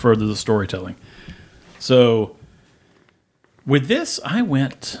way to further the storytelling. So with this,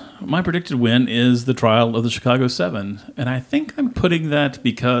 my predicted win is The Trial of the Chicago 7. And I think I'm putting that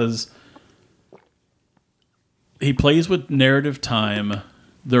because he plays with narrative time.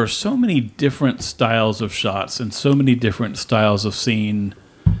 There are so many different styles of shots and so many different styles of scene,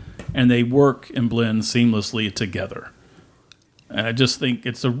 and they work and blend seamlessly together. And I just think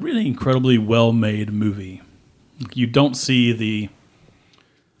it's a really incredibly well-made movie. You don't see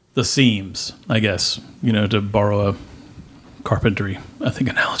the seams, I guess, to borrow a carpentry,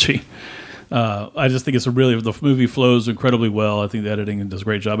 analogy. I just think the movie flows incredibly well. I think the editing does a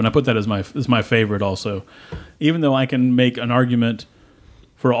great job, and I put that as my favorite also. Even though I can make an argument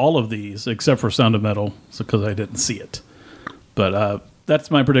for all of these, except for Sound of Metal, because I didn't see it. But that's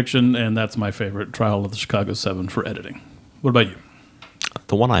my prediction, and that's my favorite, Trial of the Chicago 7 for editing. What about you?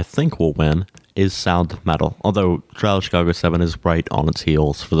 The one I think will win is Sound of Metal, although Trial of Chicago 7 is right on its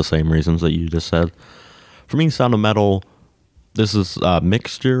heels for the same reasons that you just said. For me, Sound of Metal, this is a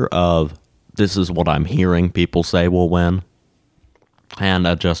mixture of this is what I'm hearing people say will win,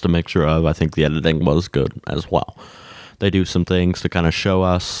 and just a mixture of I think the editing was good as well. They do some things to kind of show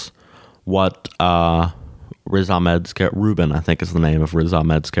us what Riz Ahmed's Ruben, I think is the name of Riz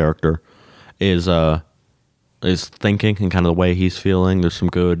Ahmed's character, is thinking and kind of the way he's feeling. There's some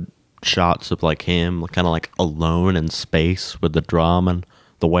good shots of like him kind of like alone in space with the drum, and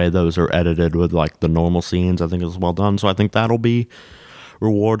the way those are edited with like the normal scenes I think is well done. So I think that'll be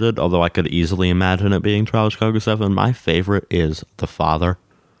rewarded, although I could easily imagine it being Trial of Chicago 7. My favorite is The Father.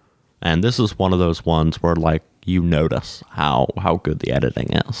 And this is one of those ones where like you notice how good the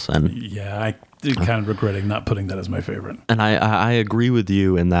editing is. And yeah, I kind of regretting not putting that as my favorite. And I agree with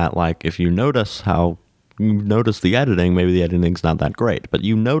you in that like if you notice the editing, maybe the editing's not that great, but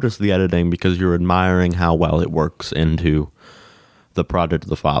you notice the editing because you're admiring how well it works into the project of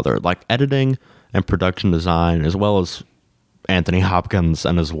The Father. Like editing and production design, as well as Anthony Hopkins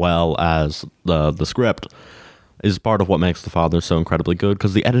and as well as the script, is part of what makes The Father so incredibly good,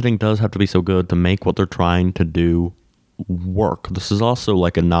 because the editing does have to be so good to make what they're trying to do work. This is also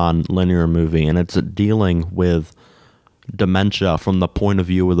like a non-linear movie, and it's dealing with dementia from the point of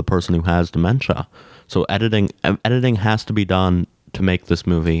view of the person who has dementia. So editing has to be done to make this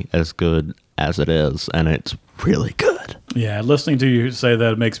movie as good as it is, and it's really good. Yeah, listening to you say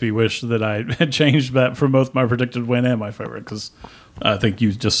that makes me wish that I had changed that for both my predicted win and my favorite, because I think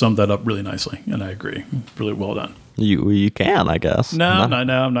you just summed that up really nicely, and I agree. Really well done. You can, I guess. No,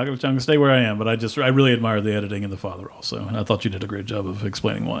 I'm not going to stay where I am, but I really admire the editing in The Father also, and I thought you did a great job of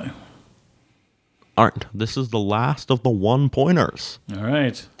explaining why. All right, this is the last of the 1-pointers. All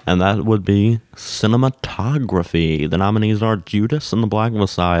right. And that would be cinematography. The nominees are Judas and the Black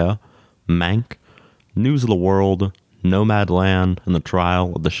Messiah, Mank, News of the World, Nomadland, and The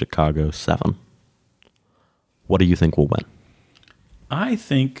Trial of the Chicago 7. What do you think will win? I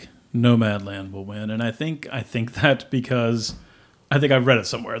think Nomadland will win, and I think that because I think I've read it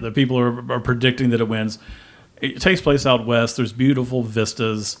somewhere that people are predicting that it wins. It takes place out west. There's beautiful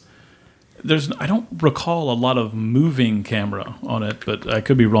vistas. I don't recall a lot of moving camera on it, but I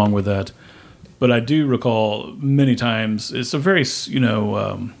could be wrong with that. But I do recall many times it's a very it's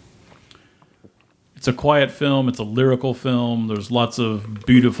a quiet film. It's a lyrical film. There's lots of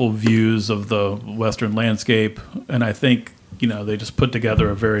beautiful views of the western landscape, and I think they just put together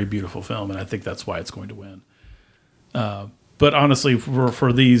a very beautiful film, and I think that's why it's going to win. But honestly,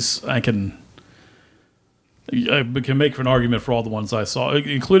 for these, I can make an argument for all the ones I saw,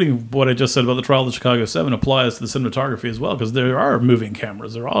 including what I just said about The Trial of the Chicago 7 applies to the cinematography as well, because there are moving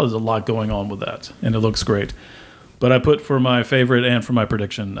cameras. There is a lot going on with that, and it looks great. But I put for my favorite and for my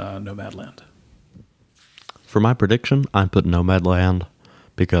prediction, Nomadland. For my prediction, I put Nomadland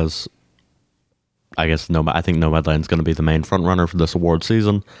because I think Nomadland's going to be the main frontrunner for this award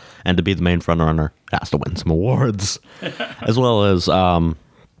season, and to be the main frontrunner, it has to win some awards, as well as I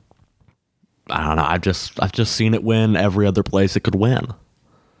don't know. I've just seen it win every other place it could win.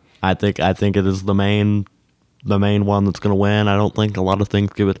 I think it is the main one that's going to win. I don't think a lot of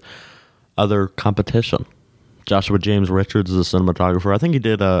things give it other competition. Joshua James Richards is a cinematographer. I think he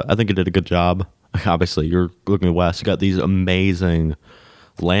did a good job. Obviously, you're looking west. You got these amazing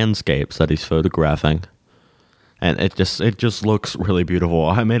landscapes that he's photographing, and it just looks really beautiful.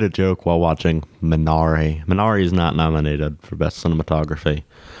 I made a joke while watching Minari. Minari is not nominated for best cinematography,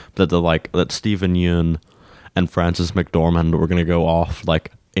 but that Stephen Yeun and Frances McDormand were going to go off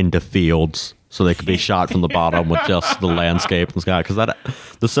into fields so they could be shot from the bottom with just the landscape and sky. Because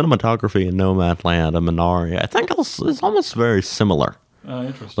the cinematography in Nomadland and Minari, I think is almost very similar.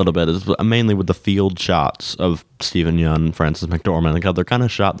 Interesting. A little bit. It's mainly with the field shots of Stephen Yeun and Frances McDormand. They're kind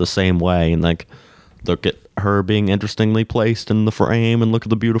of shot the same way, and look at her being interestingly placed in the frame, and look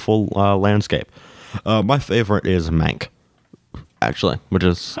at the beautiful landscape. My favorite is Mank, actually, which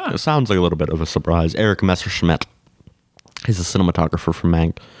is it sounds like a little bit of a surprise. Eric Messerschmidt, he's a cinematographer for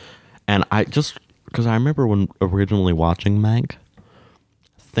Mank, and because I remember when originally watching Mank,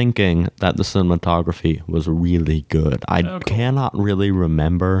 thinking that the cinematography was really good. I cannot really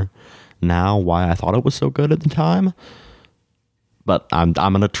remember now why I thought it was so good at the time, but I'm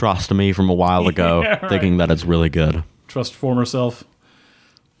gonna trust me from a while ago, yeah, right. Thinking that it's really good. Trust former self.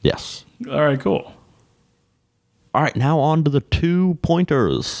 Yes. All right, cool. All right, now on to the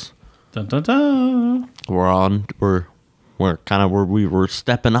 2-pointers. Dun, dun, dun. We're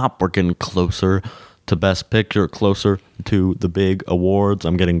stepping up. We're getting closer to Best Picture, closer to the big awards.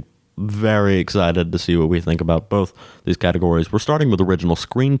 I'm getting very excited to see what we think about both these categories. We're starting with original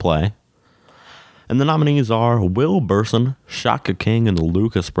screenplay, and the nominees are Will Burson, Shaka King and the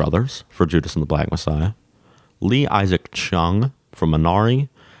Lucas Brothers for Judas and the Black Messiah, Lee Isaac Chung for Minari,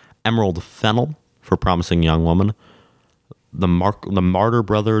 Emerald Fennell for Promising Young Woman, the Martyr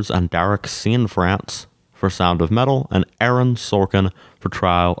Brothers and Derek Cianfrance for Sound of Metal, and Aaron Sorkin for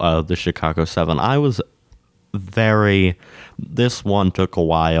Trial of the Chicago 7. This one took a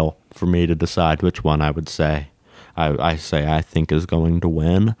while for me to decide which one I would say I think is going to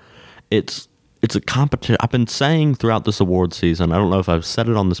win. It's a competition. I've been saying throughout this award season, I don't know if I've said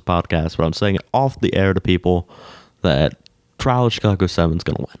it on this podcast, but I'm saying it off the air to people, that Trial of Chicago 7 is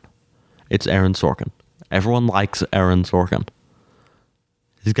going to win. It's Aaron Sorkin. Everyone likes Aaron Sorkin.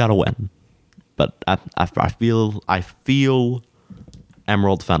 He's got to win. But I feel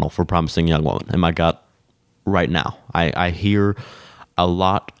Emerald Fennell for Promising Young Woman in my gut right now. I hear a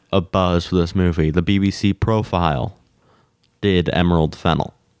lot of buzz for this movie. The BBC Profile did Emerald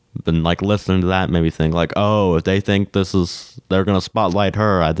Fennell. Been listening to that made me think if they think they're gonna spotlight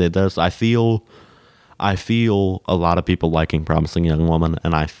her. I feel a lot of people liking Promising Young Woman,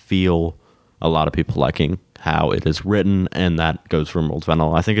 and I feel a lot of people liking how it is written, and that goes for Emerald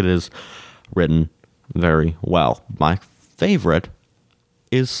Fennell. I think it is written very well. My favorite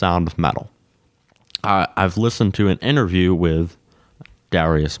is Sound of Metal. I've listened to an interview with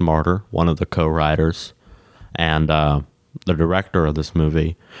Darius Martyr, one of the co-writers, and the director of this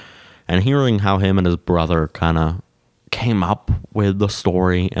movie, and hearing how him and his brother kind of came up with the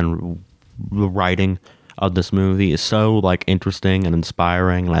story and the writing of this movie is so like interesting and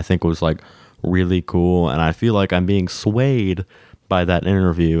inspiring, and I think it was like really cool, and I feel like I'm being swayed by that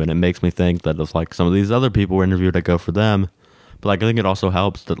interview, and it makes me think that if like some of these other people were interviewed, I go for them. But like I think it also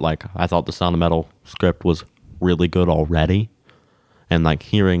helps that like I thought the Sound of Metal script was really good already, and like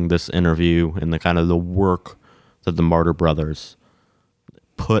hearing this interview and the kind of the work that the Martyr Brothers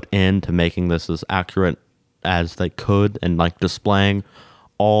put into making this as accurate as they could, and like displaying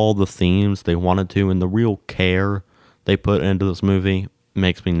all the themes they wanted to and the real care they put into this movie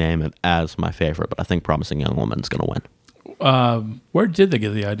makes me name it as my favorite. But I think Promising Young Woman is going to win. Where did they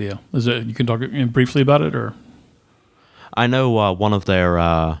get the idea? Is it, you can talk briefly about it, or? I know one of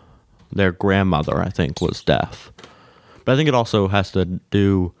their grandmother, I think, was deaf, but I think it also has to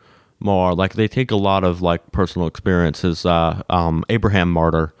do more like they take a lot of like personal experiences. Abraham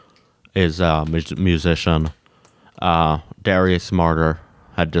Martyr is a musician. Darius Martyr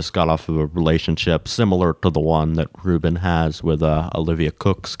had just got off of a relationship similar to the one that Ruben has with Olivia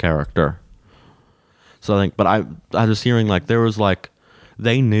Cook's character. So I think, but I was hearing like there was like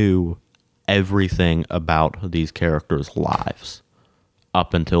they knew everything about these characters' lives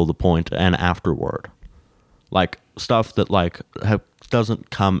up until the point and afterward, like stuff that like doesn't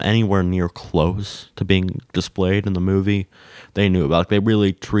come anywhere near close to being displayed in the movie. They knew about. Like, they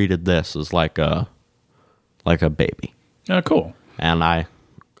really treated this as like a baby. Yeah, cool. And I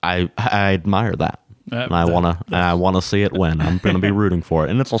admire that. And I wanna see it win. I'm gonna be rooting for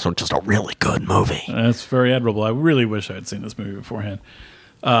it. And it's also just a really good movie. That's very admirable. I really wish I had seen this movie beforehand.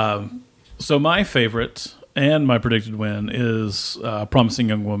 So my favorite and my predicted win is Promising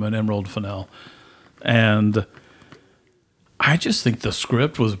Young Woman, Emerald Fennell. And I just think the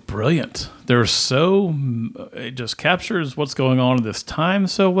script was brilliant. It just captures what's going on in this time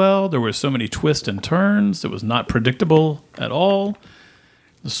so well. There were so many twists and turns. It was not predictable at all.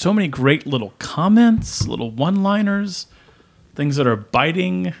 There's so many great little comments, little one-liners, things that are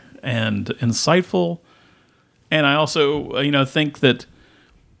biting and insightful. And I also, think that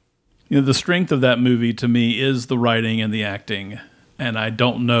the strength of that movie to me is the writing and the acting. And I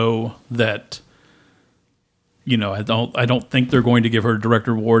don't know that, I don't think they're going to give her a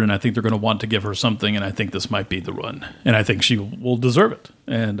director award, and I think they're going to want to give her something, and I think this might be the run. And I think she will deserve it.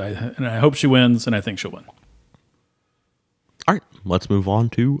 And I hope she wins, and I think she'll win. All right, let's move on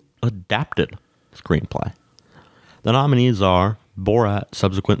to adapted screenplay. The nominees are Borat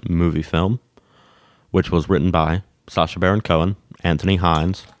Subsequent Movie Film, which was written by Sacha Baron Cohen, Anthony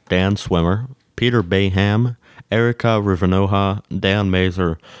Hines, Dan Swimmer, Peter Bayham, Erica Rivanoja, Dan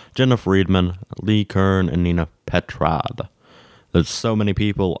Mazer, Jenna Friedman, Lee Kern, and Nina Petrad. There's so many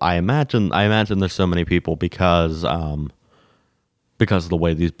people. I imagine there's so many people because of the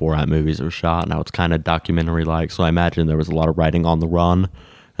way these Borat movies are shot. Now it's kind of documentary-like, so I imagine there was a lot of writing on the run,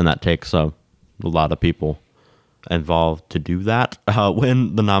 and that takes a lot of people involved to do that.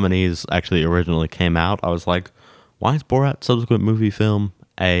 When the nominees actually originally came out, I was like, why is Borat Subsequent Movie Film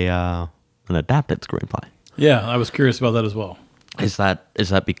an adapted screenplay? Yeah, I was curious about that as well. Is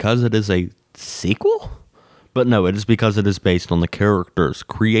that because it is a sequel? But no, it is because it is based on the characters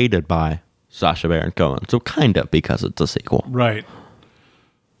created by Sacha Baron Cohen. So kind of because it's a sequel. Right.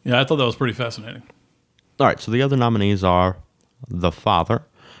 Yeah, I thought that was pretty fascinating. All right, so the other nominees are The Father,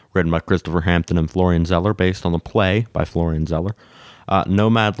 written by Christopher Hampton and Florian Zeller, based on the play by Florian Zeller.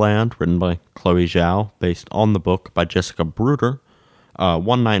 Nomadland, written by Chloe Zhao, based on the book by Jessica Bruder.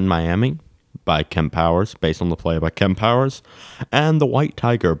 One Night in Miami, by Ken Powers, based on the play by Ken Powers. And The White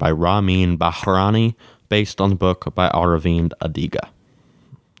Tiger by Ramin Bahrani, based on the book by Aravind Adiga.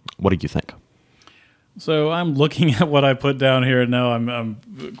 What do you think? So I'm looking at what I put down here, and now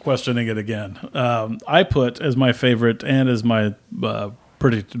I'm questioning it again. I put as my favorite and as my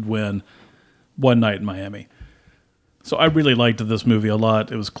predicted win, One Night in Miami. So I really liked this movie a lot.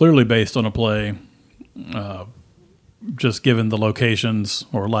 It was clearly based on a play, just given the locations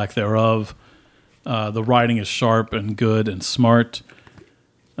or lack thereof. The writing is sharp and good and smart.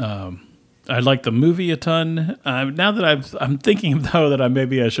 I like the movie a ton. Now that I'm thinking though that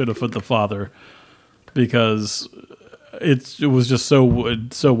I should have put The Father, because it was just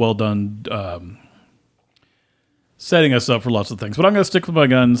so well done, setting us up for lots of things. But I'm going to stick with my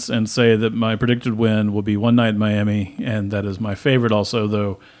guns and say that my predicted win will be One Night in Miami, and that is my favorite also,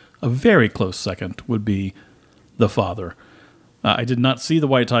 though a very close second would be The Father. I did not see The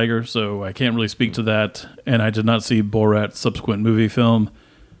White Tiger, so I can't really speak to that, and I did not see Borat Subsequent Movie Film.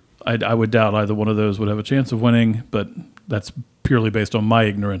 I would doubt either one of those would have a chance of winning, but that's purely based on my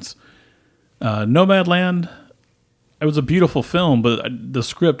ignorance. Nomadland, it was a beautiful film, but the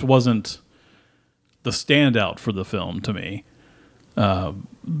script wasn't the standout for the film to me.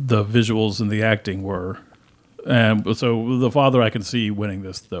 The visuals and the acting were. And so The Father, I can see winning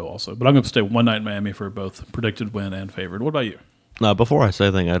this, though, also. But I'm going to stay One Night in Miami for both predicted win and favored. What about you? Before I say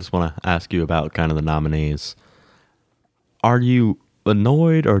anything, I just want to ask you about kind of the nominees. Are you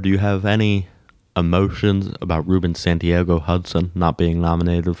annoyed, or do you have any emotions about Ruben Santiago Hudson not being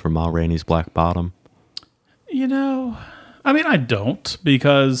nominated for Ma Rainey's Black Bottom? I mean, I don't,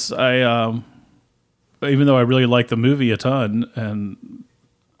 because even though I really like the movie a ton, and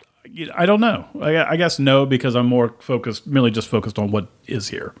I don't know. I guess no, because I'm merely just focused on what is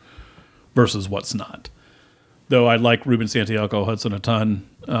here versus what's not. Though I like Ruben Santiago Hudson a ton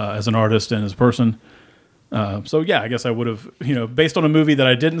as an artist and as a person. So yeah, I guess I would have, based on a movie that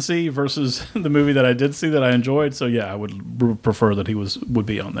I didn't see versus the movie that I did see that I enjoyed. So yeah, I would prefer that he would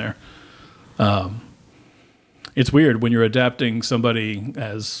be on there. It's weird when you're adapting somebody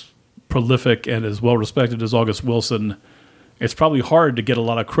as prolific and as well respected as August Wilson. It's probably hard to get a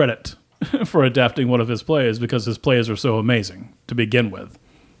lot of credit for adapting one of his plays because his plays are so amazing to begin with.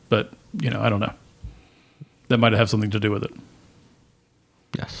 But I don't know. That might have something to do with it.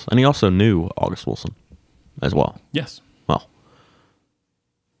 Yes, and he also knew August Wilson as well. Yes. Well,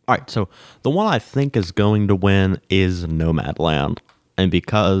 all right. So the one I think is going to win is Nomadland, and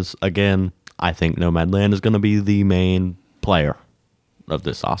because again, I think Nomadland is going to be the main player of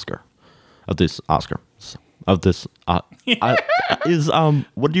this Oscar, of this Oscars, or of this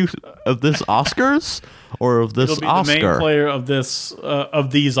It'll be Oscar. the main player of this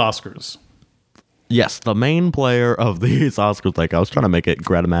of these Oscars. Yes, the main player of these Oscars. Like I was trying to make it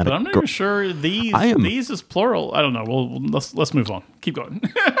grammatic. But I'm not even sure these is plural. I don't know. Well, let's move on. Keep going.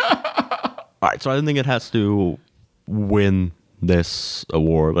 All right, so I think it has to win this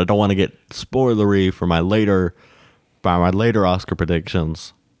award. I don't want to get spoilery for my later Oscar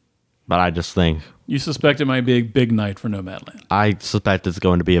predictions, but I just think You suspect it might be a big night for Nomadland. I suspect it's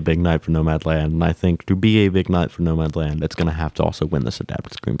going to be a big night for Nomadland, and I think to be a big night for Nomadland, it's going to have to also win this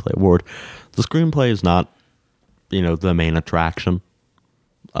Adapted Screenplay Award. The screenplay is not, the main attraction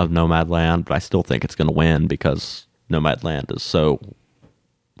of Nomadland, but I still think it's going to win because Nomadland is so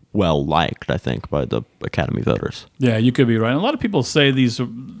well liked, I think, by the Academy voters. Yeah, you could be right. And a lot of people say these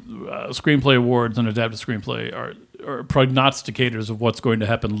screenplay awards and adapted screenplay are prognosticators of what's going to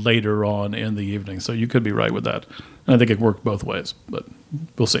happen later on in the evening. So you could be right with that. And I think it worked both ways, but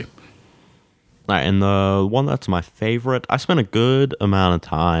we'll see. All right, and the one that's my favorite, I spent a good amount of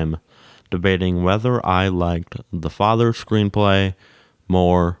time debating whether I liked the Father screenplay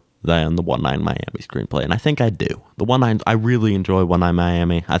more than the One Night in Miami screenplay, and I think I do. I really enjoy One Night in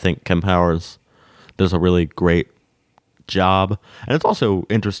Miami. I think Kim Powers does a really great job, and it's also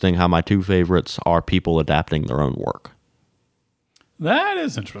interesting how my two favorites are people adapting their own work. That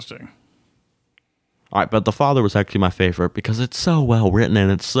is interesting. All right, but The Father was actually my favorite because it's so well written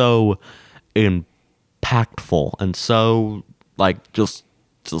and it's so impactful and so just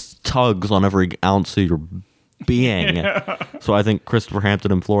tugs on every ounce of your being. Yeah. So I think Christopher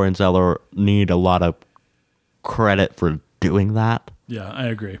Hampton and Florian Zeller need a lot of credit for doing that. Yeah, I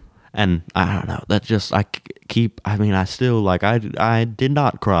agree. And I don't know, that just, I did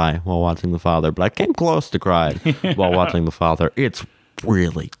not cry while watching The Father, but I came close to crying while watching The Father. It's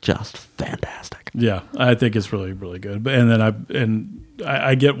really just fantastic. Yeah, I think it's really, really good. And then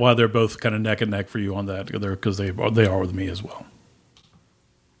I get why they're both kind of neck and neck for you on that, because they are with me as well.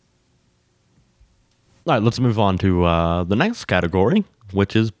 All right, let's move on to the next category,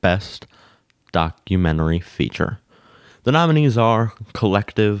 which is Best Documentary Feature. The nominees are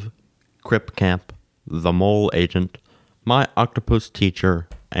Collective, Crip Camp, The Mole Agent, My Octopus Teacher,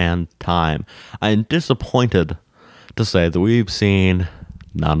 and Time. I am disappointed to say that we've seen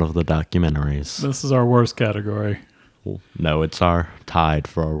none of the documentaries. This is our worst category. Well, no, it's our tied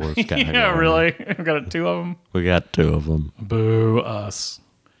for our worst category. Yeah, really? We got two of them? We got two of them. Boo us.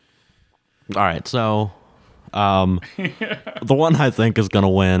 All right, so the one I think is going to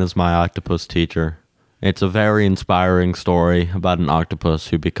win is My Octopus Teacher. It's a very inspiring story about an octopus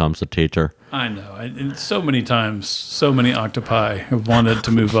who becomes a teacher. I know. And so many times, so many octopi have wanted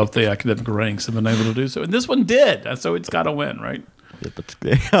to move up the academic ranks and been able to do so. And this one did. So it's got to win, right?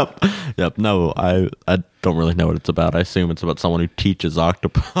 Yep. No, I don't really know what it's about. I assume it's about someone who teaches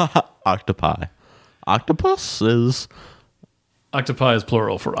octopi. Octopus is... Octopi is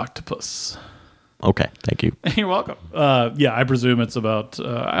plural for octopus. Okay, thank you. You're welcome. Yeah, I presume it's about...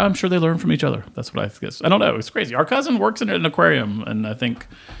 I'm sure they learn from each other. That's what I guess. I don't know. It's crazy. Our cousin works in an aquarium, and I think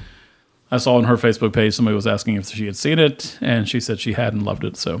I saw on her Facebook page somebody was asking if she had seen it, and she said she had and loved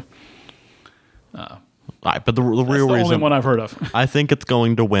it. So All right, but the real That's the only reason one I've heard of. I think it's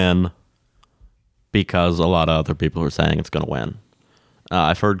going to win because a lot of other people are saying it's going to win.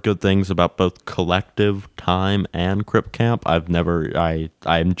 I've heard good things about both Collective, Time, and Crypt Camp.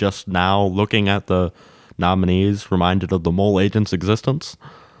 I'm just now looking at the nominees, reminded of the Mole Agent's existence.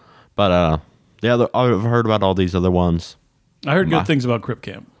 But I've heard about all these other ones. I heard good things about Crypt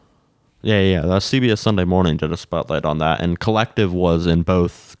Camp. Yeah. The CBS Sunday Morning did a spotlight on that, and Collective was in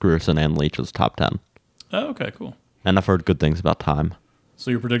both Grierson and Leach's top 10. Oh, okay, cool. And I've heard good things about Time.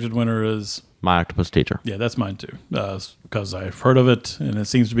 So your predicted winner is... My Octopus Teacher. Yeah, that's mine too. Because I've heard of it, and it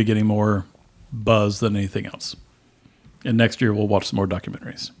seems to be getting more buzz than anything else. And next year we'll watch some more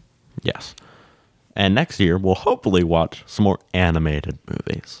documentaries. Yes. And next year we'll hopefully watch some more animated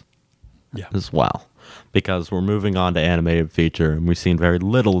movies. Yeah. As well. Because we're moving on to animated feature, and we've seen very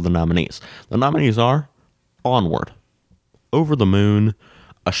little of the nominees. The nominees are Onward, Over the Moon,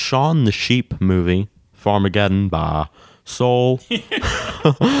 a Shaun the Sheep movie, Farmageddon by Soul,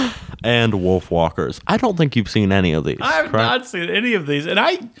 and Wolfwalkers. I don't think you've seen any of these. I've not seen any of these.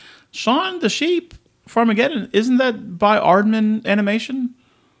 And Shaun the Sheep, Farmageddon, isn't that by Aardman Animation?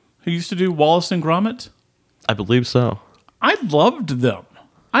 Who used to do Wallace and Gromit? I believe so. I loved them.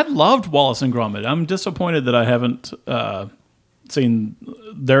 I loved Wallace and Gromit. I'm disappointed that I haven't seen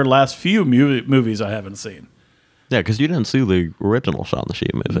their last few movies I haven't seen. Yeah, because you didn't see the original Shaun the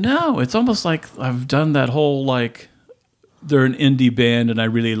Sheep movie. No, it's almost like I've done that whole, like, they're an indie band and I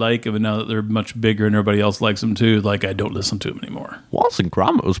really like them, and now that they're much bigger and everybody else likes them too, like, I don't listen to them anymore. Wallace and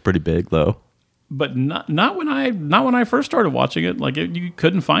Gromit was pretty big, though. But not when I first started watching it. Like, you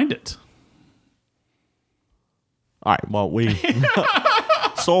couldn't find it. All right, well,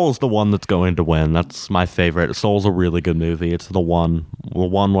 Soul's the one that's going to win. That's my favorite. Soul's a really good movie. It's the one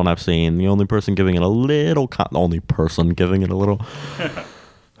I've seen. The only person giving it a little...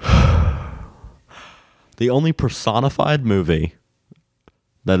 The only personified movie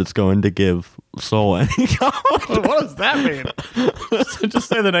that it's going to give Soul any What does that mean? Just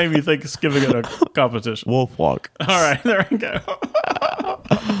say the name you think is giving it a competition. Wolfwalk. All right, there we go.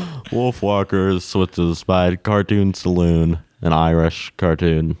 Wolfwalkers switches by Cartoon Saloon, an Irish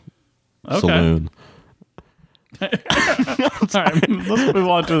cartoon saloon. All right, let's move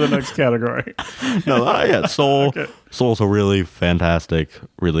on to the next category. Soul. Okay. Soul's a really fantastic,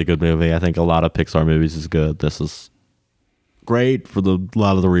 really good movie. I think a lot of Pixar movies is good. This is great for a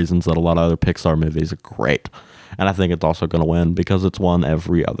lot of the reasons that a lot of other Pixar movies are great. And I think it's also going to win because it's won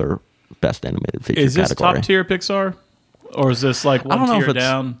every other Best Animated Feature category. Is this top tier Pixar? Or is this like one tier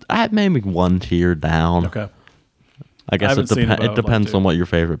down? Maybe one tier down. Okay. I guess it depends on what your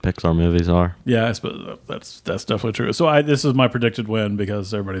favorite Pixar movies are. Yeah, I suppose that's definitely true. So this is my predicted win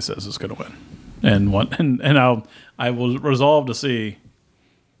because everybody says it's going to win, and I will resolve to see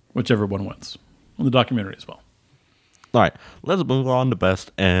whichever one wins on the documentary as well. All right, let's move on to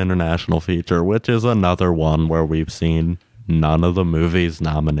Best International Feature, which is another one where we've seen none of the movies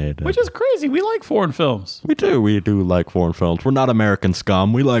nominated. Which is crazy. We like foreign films. We do like foreign films. We're not American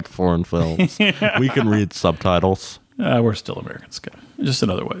scum. We like foreign films. We can read subtitles. We're still American scum, just in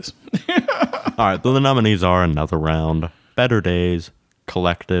other ways. All right, the nominees are Another Round, Better Days,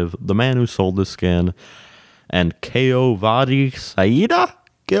 Collective, The Man Who Sold His Skin, and Keovadi Saida.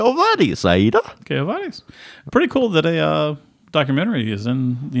 Keovadis. Pretty cool that a documentary is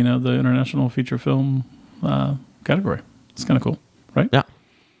in the international feature film category. It's kind of cool, right? Yeah.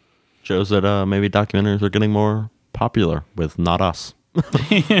 Shows that maybe documentaries are getting more popular with not us.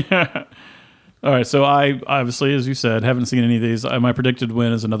 Yeah. All right, so I obviously, as you said, haven't seen any of these. My predicted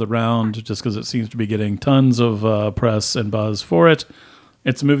win is Another Round, just because it seems to be getting tons of press and buzz for it.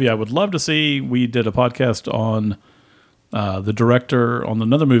 It's a movie I would love to see. We did a podcast on the director, on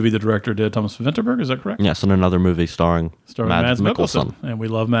another movie the director did, Thomas Vinterberg, is that correct? Yes, and another movie starring Mads Mikkelsen. And we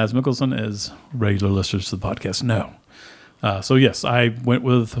love Mads Mikkelsen, as regular listeners to the podcast know. So yes, I went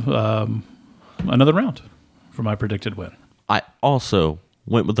with Another Round for my predicted win. I also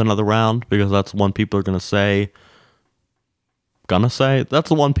went with Another Round because that's the one people are going to say. That's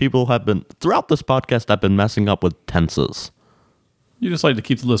the one people have been, throughout this podcast, I've been messing up with tenses. You just like to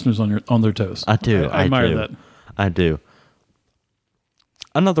keep the listeners on their toes. I do. I admire that. I do.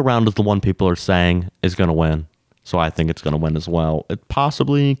 Another Round is the one people are saying is going to win. So I think it's going to win as well. It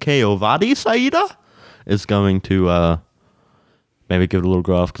possibly Keovadi Saida is going to maybe give it a little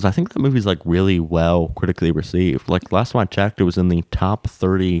go off, because I think that movie's like really well critically received. Like last time I checked, it was in the top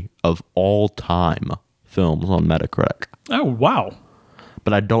 30 of all time films on Metacritic. Oh, wow.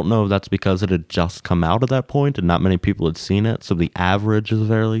 But I don't know if that's because it had just come out at that point and not many people had seen it, so the average is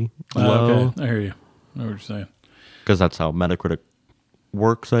fairly low. Okay, I hear you. I know what you're saying. Because that's how Metacritic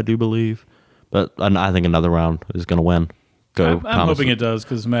works, I do believe. But I think another round is going to win. Go. I'm hoping it does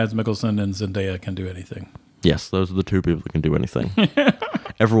because Mads Mikkelsen and Zendaya can do anything. Yes, those are the two people that can do anything.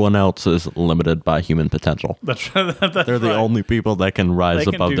 Everyone else is limited by human potential. That's They're the only people that can rise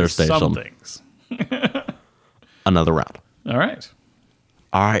above their station. Some things. Another round. All right.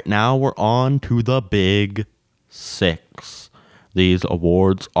 All right, now we're on to the big 6. These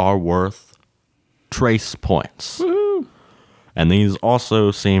awards are worth trace points. Woo-hoo. And these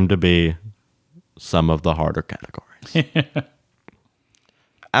also seem to be some of the harder categories.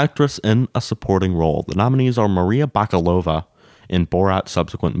 Actress in a supporting role. The nominees are Maria Bakalova in Borat's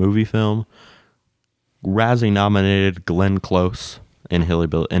subsequent movie film, Razzie-nominated Glenn Close in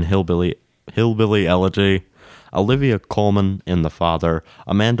Hillbilly Elegy, Olivia Colman in The Father,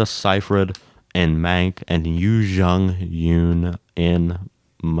 Amanda Seyfried in Mank, and Yoo Jung-yoon in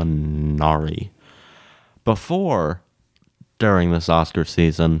Minari. During this Oscar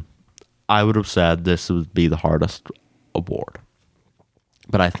season, I would have said this would be the hardest award.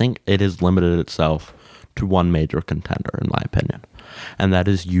 But I think it has limited itself to one major contender, in my opinion, and that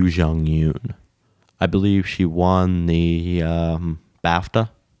is Yoo Jung-yoon. I believe she won the BAFTA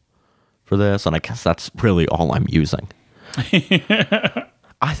for this, and I guess that's really all I'm using.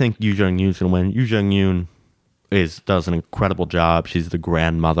 I think Yoo Jung-yoon's going to win. Yoo Jung-yoon does an incredible job. She's the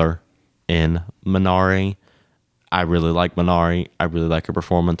grandmother in Minari. I really like Minari. I really like her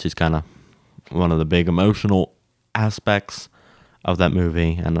performance. She's kind of one of the big emotional aspects of that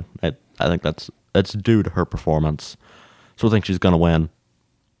movie, and I think that's due to her performance. So I think she's going to win.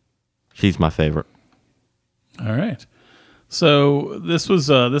 She's my favorite. All right. So this was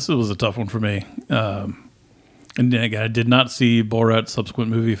a tough one for me. And again, I did not see Borat's subsequent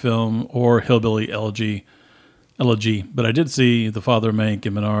movie film or Hillbilly Elegy, but I did see The Father, Mank,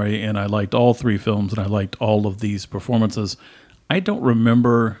 and Minari, and I liked all 3 films, and I liked all of these performances. I don't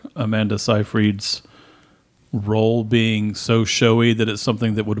remember Amanda Seyfried's role being so showy that it's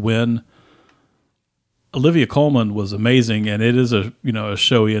something that would win. Olivia Colman was amazing, and it is a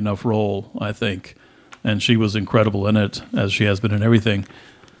showy enough role, I think, and she was incredible in it, as she has been in everything.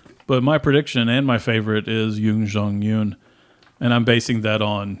 But my prediction and my favorite is Yoo Jung-yoon, and I'm basing that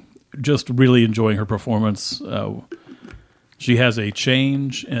on just really enjoying her performance. She has a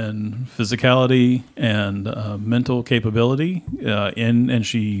change in physicality and mental capability in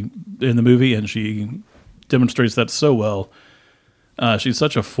the movie, and she demonstrates that so well. She's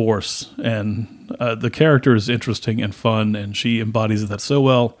such a force, and the character is interesting and fun, and she embodies that so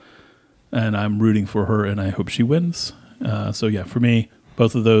well. And I'm rooting for her, and I hope she wins. So yeah, for me,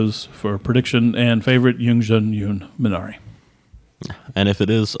 both of those for prediction and favorite, Yoo Jung-yoon, Minari. And if it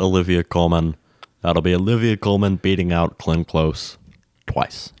is Olivia Colman, that'll be Olivia Colman beating out Glenn Close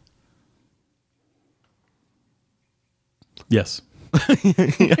twice. Yes.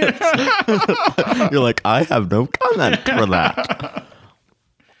 You're like, I have no comment for that.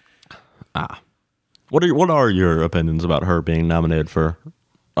 What are your opinions about her being nominated for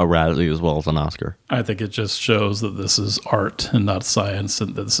a Razzie as well as an Oscar? I think it just shows that this is art and not science,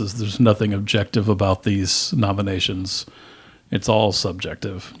 and there's nothing objective about these nominations. It's all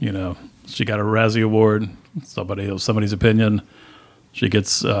subjective. She got a Razzie Award, somebody's opinion. She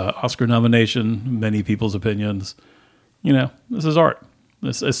gets Oscar nomination, many people's opinions. This is art.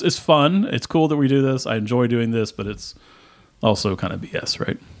 It's fun. It's cool that we do this. I enjoy doing this, but it's also kind of BS,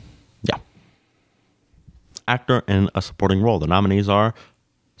 right? Yeah. Actor in a supporting role. The nominees are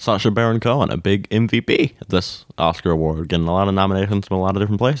Sacha Baron Cohen, a big MVP at this Oscar award, getting a lot of nominations from a lot of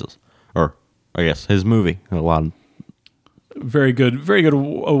different places. Or, I guess, his movie. Very good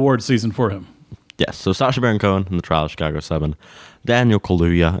award season for him. Yes, so Sacha Baron Cohen in The Trial of Chicago 7, Daniel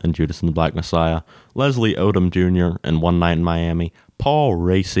Kaluuya in Judas and the Black Messiah, Leslie Odom Jr. in One Night in Miami, Paul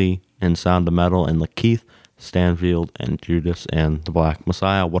Raci in Sound of Metal, and Lakeith Stanfield in Judas and the Black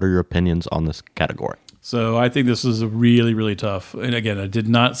Messiah. What are your opinions on this category? So I think this is really, really tough. And again, I did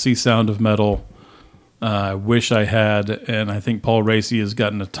not see Sound of Metal. I wish I had, and I think Paul Raci has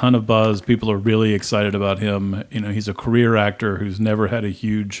gotten a ton of buzz. People are really excited about him. He's a career actor who's never had a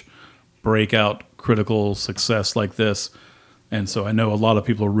huge breakout critical success like this, and so I know a lot of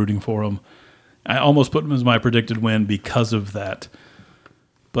people are rooting for him. I almost put him as my predicted win because of that,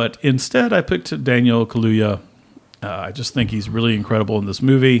 but instead I picked Daniel Kaluuya. I just think he's really incredible in this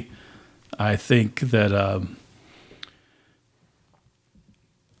movie. I think that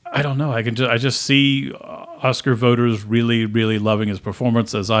I don't know. I just see Oscar voters really, really loving his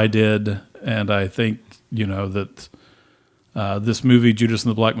performance as I did, and I think that this movie, Judas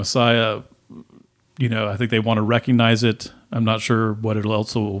and the Black Messiah, I think they want to recognize it. I'm not sure what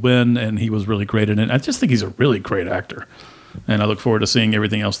else will win, and he was really great in it. I just think he's a really great actor, and I look forward to seeing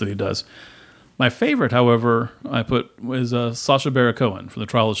everything else that he does. My favorite, however, I put was Sacha Baron Cohen for The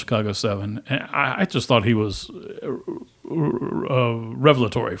Trial of Chicago 7. And I just thought he was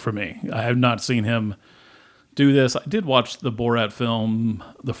revelatory for me. I have not seen him do this. I did watch the Borat film,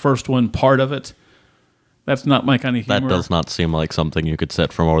 the first one, part of it. That's not my kind of humor. That does not seem like something you could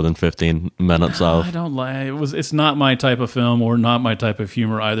sit for more than 15 minutes of. I don't like it's not my type of film or not my type of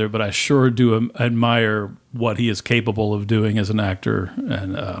humor either, but I sure do admire what he is capable of doing as an actor.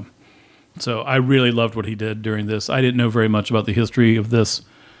 And so I really loved what he did during this. I didn't know very much about the history of this,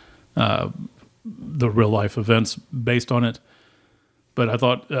 the real life events based on it. But I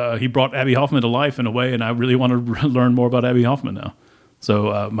thought he brought Abby Hoffman to life in a way, and I really want to learn more about Abby Hoffman now.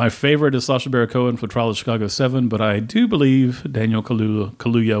 So my favorite is Sacha Baron Cohen for Trial of Chicago 7, but I do believe Daniel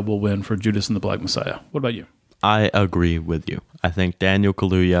Kaluuya will win for Judas and the Black Messiah. What about you? I agree with you. I think Daniel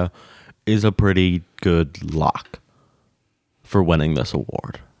Kaluuya is a pretty good lock for winning this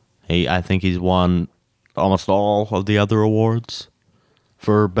award. I think he's won almost all of the other awards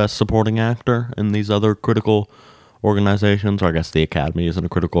for Best Supporting Actor in these other critical organizations. Or I guess the Academy isn't a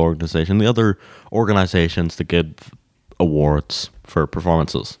critical organization. The other organizations that give awards for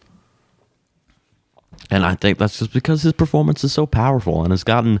performances. And I think that's just because his performance is so powerful and has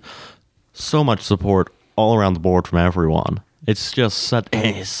gotten so much support all around the board from everyone. It's just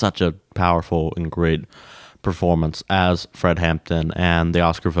such a powerful and great performance as Fred Hampton, and the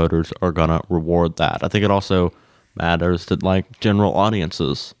Oscar voters are gonna reward that. I think it also matters that like general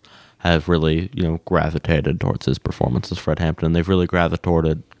audiences have really, gravitated towards his performance as Fred Hampton. They've really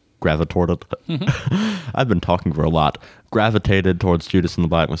gravitated. I've been talking for a lot. Gravitated towards Judas and the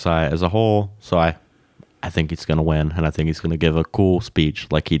Black Messiah as a whole. So I think he's going to win, and I think he's going to give a cool speech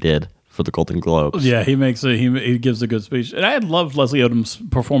like he did for the Golden Globes. Yeah, he gives a good speech. And I had loved Leslie Odom's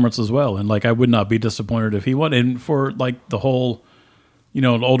performance as well, and I would not be disappointed if he won. And for the whole, an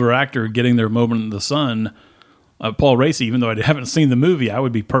older actor getting their moment in the sun, Paul Raci, even though I haven't seen the movie, I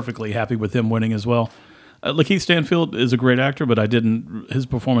would be perfectly happy with him winning as well. Lakeith Stanfield is a great actor, but his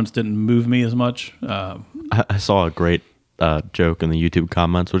performance didn't move me as much. I saw a great joke in the YouTube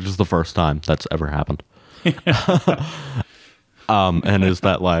comments, which is the first time that's ever happened. And is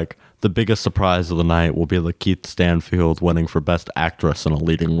that the biggest surprise of the night will be Lakeith Stanfield winning for Best Actress in a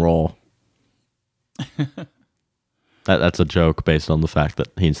Leading Role. That's a joke based on the fact that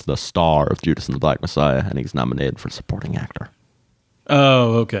he's the star of Judas and the Black Messiah, and he's nominated for Supporting Actor.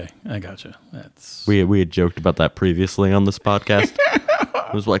 Oh, okay. I gotcha. We had joked about that previously on this podcast.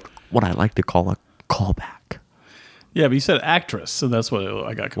 It was what I like to call a callback. Yeah, but you said actress, so that's what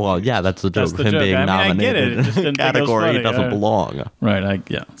I got confused. Well, yeah, that's the joke of him being nominated. I get it. It just didn't category he doesn't belong. Right.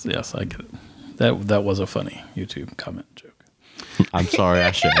 Yes, I get it. That was a funny YouTube comment joke. I'm sorry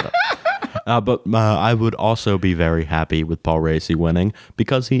I shared it. But I would also be very happy with Paul Raci winning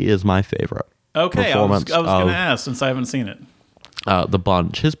because he is my favorite. Okay, I was going to ask since I haven't seen it. The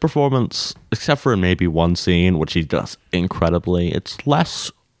bunch. His performance, except for maybe one scene, which he does incredibly, it's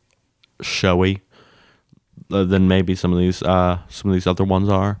less showy than maybe some of these other ones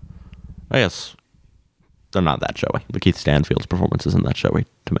are. I guess they're not that showy. Lakeith Stanfield's performance isn't that showy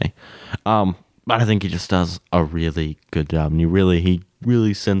to me. But I think he just does a really good job, and he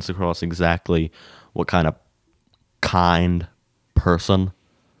really sends across exactly what kind of kind person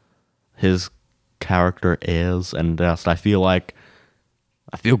his character is, and just I feel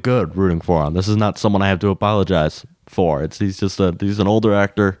good rooting for him. This is not someone I have to apologize for. He's an older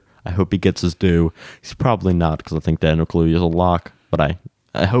actor. I hope he gets his due. He's probably not, because I think Daniel Kaluuya is a lock, but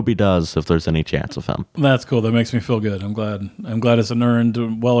I hope he does if there's any chance of him. That's cool. That makes me feel good. I'm glad it's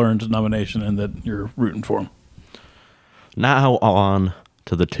an well-earned nomination and that you're rooting for him. Now on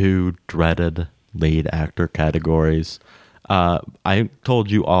to the two dreaded lead actor categories. I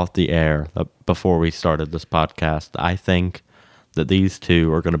told you off the air that before we started this podcast, I think that these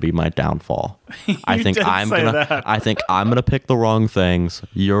two are going to be my downfall. I think I'm gonna pick the wrong things.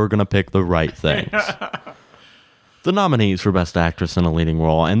 You're gonna pick the right things. The nominees for Best Actress in a Leading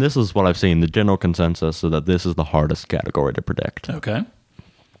Role, and this is what I've seen, the general consensus is that this is the hardest category to predict. Okay.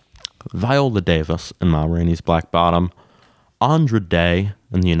 Viola Davis in Ma Rainey's Black Bottom, Andra Day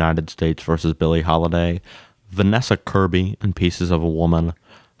in The United States versus Billie Holiday, Vanessa Kirby in Pieces of a Woman,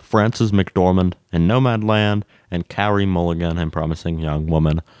 Frances McDormand in Nomadland, and Carey Mulligan in Promising Young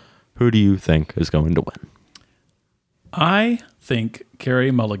Woman. Who do you think is going to win? I think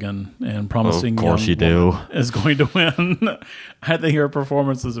Carey Mulligan in Promising Young Woman is going to win. I think her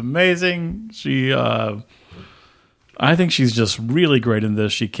performance is amazing. I think she's just really great in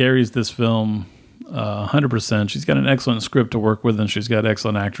this. She carries this film 100%. She's got an excellent script to work with, and she's got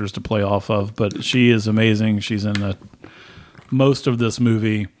excellent actors to play off of. But she is amazing. She's in most of this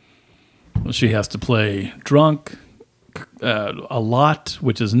movie. She has to play drunk a lot,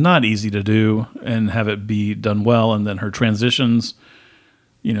 which is not easy to do, and have it be done well. And then her transitions,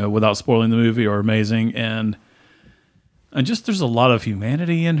 without spoiling the movie, are amazing. And just there's a lot of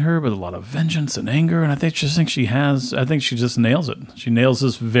humanity in her, but a lot of vengeance and anger. And I think she just nails it. She nails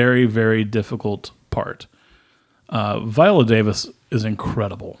this very, very difficult part. Viola Davis is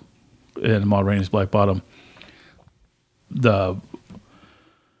incredible in Ma Rainey's Black Bottom. The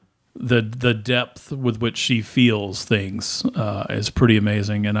depth with which she feels things is pretty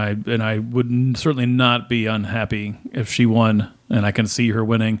amazing, and I would certainly not be unhappy if she won, and I can see her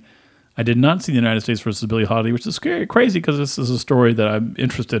winning. I did not see the United States versus Billie Holiday, which is crazy because this is a story that I'm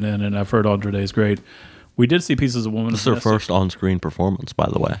interested in, and I've heard Andre Day is great. We did see Pieces of Woman. This is her first on-screen performance, by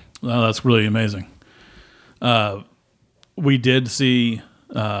the way. Oh, that's really amazing. We did see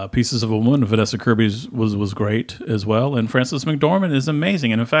Pieces of a Woman. Vanessa Kirby's was great as well, and Frances McDormand is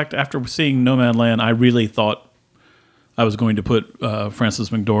amazing. And in fact, after seeing Nomadland, I really thought I was going to put Frances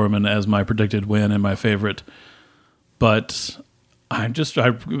McDormand as my predicted win and my favorite. But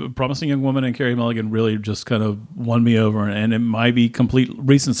Promising Young Woman and Carey Mulligan really just kind of won me over, and it might be complete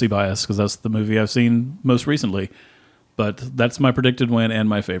recency bias because that's the movie I've seen most recently. But that's my predicted win and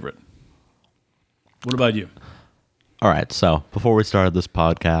my favorite. What about you? All right, so before we started this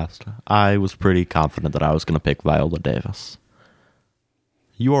podcast, I was pretty confident that I was going to pick Viola Davis.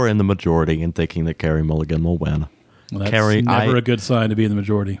 You are in the majority in thinking that Carey Mulligan will win. Well, that's never a good sign to be in the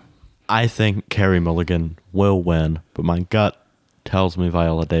majority. I think Carey Mulligan will win, but my gut tells me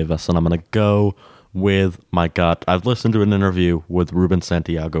Viola Davis, and I'm going to go with my gut. I've listened to an interview with Ruben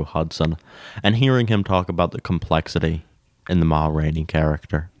Santiago Hudson, and hearing him talk about the complexity in the Ma Rainey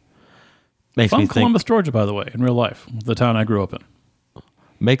character makes me think... Columbus, Georgia, by the way, in real life, the town I grew up in.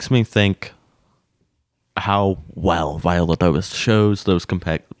 Makes me think how well Viola Davis shows those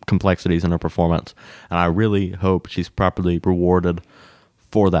complexities in her performance, and I really hope she's properly rewarded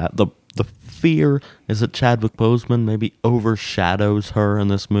for that. The fear is that Chadwick Boseman maybe overshadows her in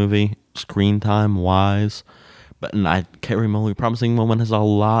this movie, screen time wise. But Carey Mulligan, Promising Woman, has a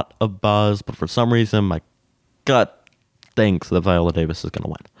lot of buzz, but for some reason my gut thinks that Viola Davis is going to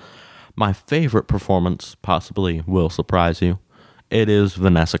win. My favorite performance possibly will surprise you. It is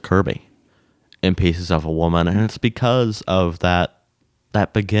Vanessa Kirby in Pieces of a Woman, and it's because of that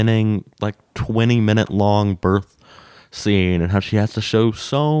beginning 20-minute long birth scene and how she has to show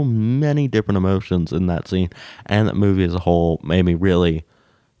so many different emotions in that scene, and that movie as a whole made me really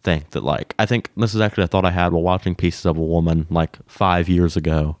think that I think this is actually a thought I had while watching Pieces of a Woman 5 years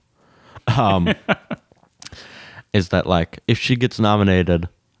ago. Is that if she gets nominated,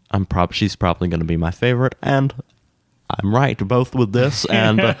 she's probably going to be my favorite, and I'm right both with this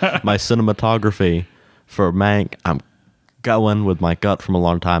and my cinematography for Mank. I'm going with my gut from a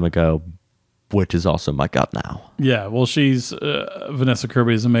long time ago, which is also my gut now. Yeah, well, Vanessa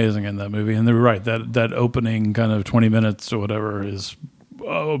Kirby is amazing in that movie, and they're right. That opening kind of 20 minutes or whatever is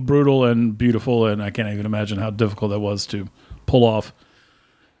brutal and beautiful, and I can't even imagine how difficult that was to pull off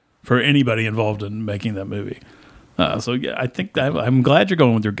for anybody involved in making that movie. So yeah, I think I'm glad you're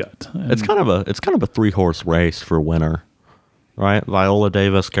going with your gut. And it's kind of a 3-horse race for winner, right? Viola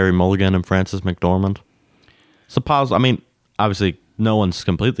Davis, Carey Mulligan, and Frances McDormand. I mean, obviously, no one's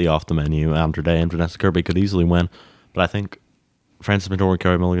completely off the menu. Andre Day and Vanessa Kirby could easily win, but I think Frances McDormand,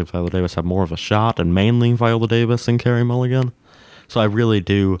 Carey Mulligan, and Viola Davis have more of a shot, and mainly Viola Davis and Carey Mulligan. So I really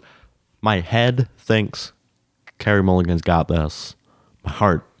do. My head thinks Carey Mulligan's got this. My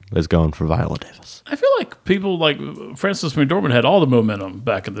heart is going for Viola Davis. I feel like people like Frances McDormand had all the momentum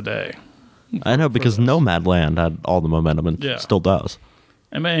back in the day. I know, because Nomadland had all the momentum and still does.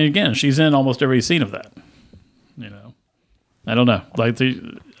 I mean, again, she's in almost every scene of that. I don't know.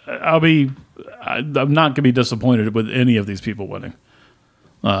 I'm not going to be disappointed with any of these people winning.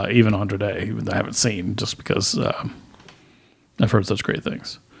 Even Andre Day, who I haven't seen, just because I've heard such great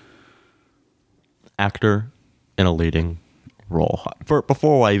things. Actor in a leading role.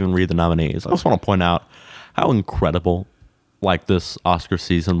 Before I even read the nominees, I just want to point out how incredible this Oscar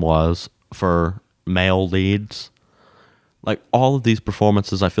season was for male leads. All of these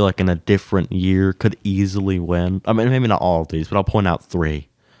performances, I feel like in a different year could easily win. I mean, maybe not all of these, but I'll point out 3.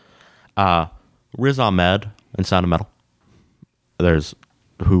 Riz Ahmed in Sound of Metal.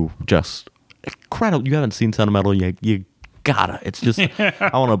 Who just incredible. You haven't seen Sound of Metal, you gotta. It's just, I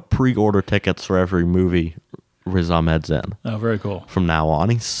want to pre-order tickets for every movie Riz Ahmed's in. Oh, very cool. From now on.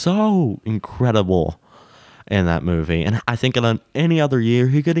 He's so incredible in that movie. And I think in any other year,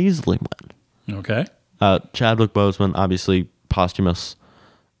 he could easily win. Okay. Chadwick Boseman, obviously posthumous.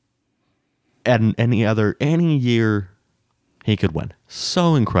 And any year, he could win.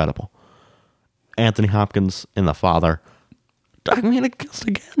 So incredible. Anthony Hopkins in The Father. I mean,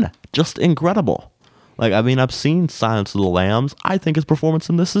 again, just incredible. Like, I mean, I've seen Silence of the Lambs. I think his performance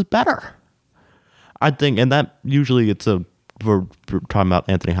in this is better. I think, and that usually we're talking about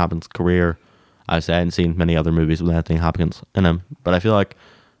Anthony Hopkins' career. I say I hadn't seen many other movies with Anthony Hopkins in them, but I feel like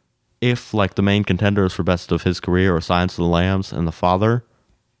if like the main contenders for best of his career are Silence of the Lambs and The Father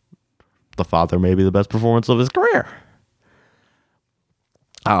may be the best performance of his career.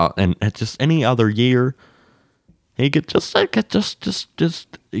 And it's just any other year, he could just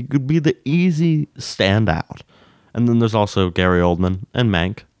he could be the easy standout. And then there's also Gary Oldman and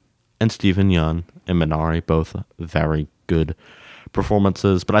Mank and Stephen Yeun and Minari, both very good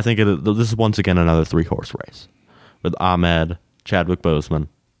performances. But I think this is once again another 3-horse race with Ahmed, Chadwick Boseman,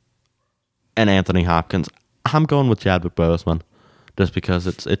 and Anthony Hopkins. I'm going with Chadwick Boseman just because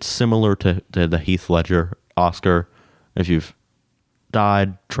it's similar to the Heath Ledger Oscar. If you've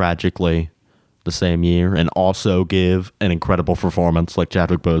died tragically the same year and also give an incredible performance like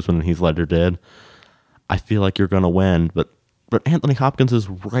Chadwick Boseman and Heath Ledger did, I feel like you're going to win. But Anthony Hopkins is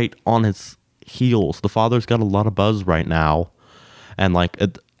right on his heels. The Father's got a lot of buzz right now. And like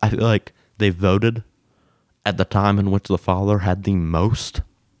I feel like they voted at the time in which The Father had the most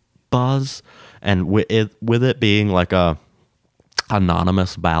buzz, and with it being like a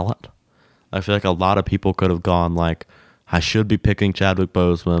anonymous ballot, I feel like a lot of people could have gone like, I should be picking Chadwick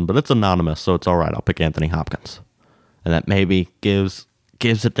Boseman, but it's anonymous, so it's all right. I'll pick Anthony Hopkins, and that maybe gives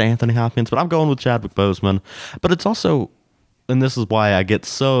it to Anthony Hopkins. But I'm going with Chadwick Boseman. But it's also, and this is why I get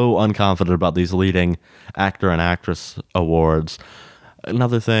so unconfident about these leading actor and actress awards.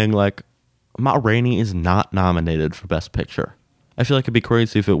 Another thing, like, Ma Rainey is not nominated for Best Picture. I feel like it'd be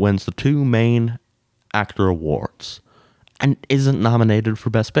crazy if it wins the 2 main actor awards and isn't nominated for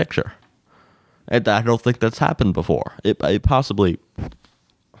Best Picture. I don't think that's happened before. It possibly.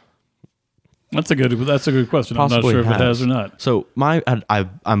 That's a good question. I'm not sure if it has or not. So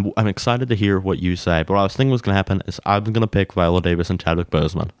I'm excited to hear what you say. But what I was thinking was going to happen is I'm going to pick Viola Davis and Chadwick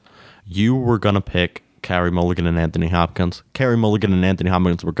Boseman. You were going to pick Carey Mulligan and Anthony Hopkins. Carey Mulligan and Anthony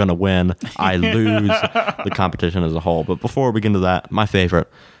Hopkins were going to win. I lose the competition as a whole. But before we get into that, my favorite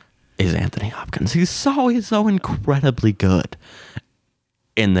is Anthony Hopkins. He's so incredibly good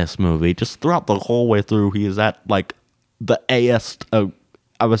in this movie. Just throughout the whole way through, he is at like the A-est.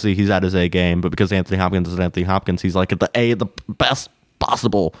 Obviously, he's at his A game, but because Anthony Hopkins is Anthony Hopkins, he's like at the best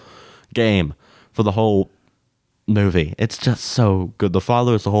possible game for the whole movie. It's just so good. The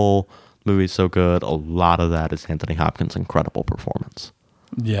Father as a whole movie is so good. A lot of that is Anthony Hopkins' incredible performance.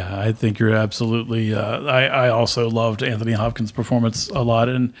 Yeah, I think you're absolutely. I also loved Anthony Hopkins' performance a lot,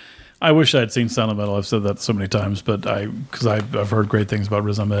 and I wish I'd seen Sound of Metal. I've said that so many times, but because I've heard great things about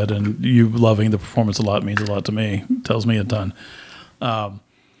Riz Ahmed, and you loving the performance a lot means a lot to me. It tells me a ton.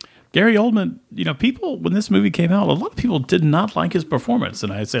 Gary Oldman, people, when this movie came out, a lot of people did not like his performance.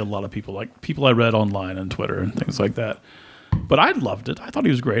 And I'd say a lot of people, like people I read online and Twitter and things like that. But I loved it. I thought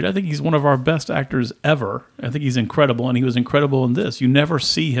he was great. I think he's one of our best actors ever. I think he's incredible, and he was incredible in this. You never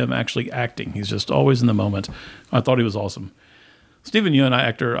see him actually acting. He's just always in the moment. I thought he was awesome. Stephen Yeun,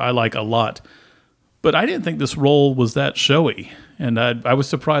 actor, I like a lot. But I didn't think this role was that showy. And I was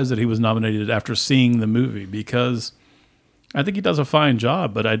surprised that he was nominated after seeing the movie, because I think he does a fine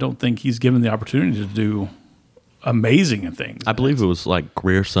job, but I don't think he's given the opportunity to do amazing things. I believe it was like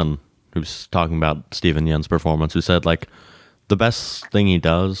Grierson who was talking about Stephen Yeun's performance, who said like the best thing he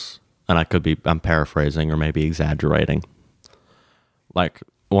does, and I'm paraphrasing or maybe exaggerating, like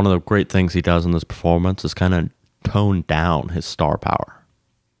one of the great things he does in this performance is kind of tone down his star power.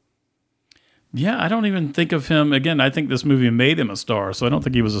 Yeah, I don't even think of him, again, I think this movie made him a star, so I don't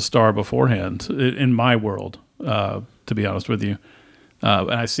think he was a star beforehand in my world, to be honest with you.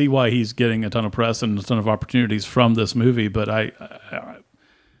 And I see why he's getting a ton of press and a ton of opportunities from this movie, but I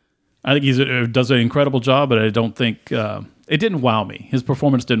think he does an incredible job, but I don't think it didn't wow me. His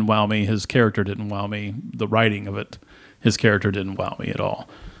performance didn't wow me. His character didn't wow me. The writing of it, his character didn't wow me at all.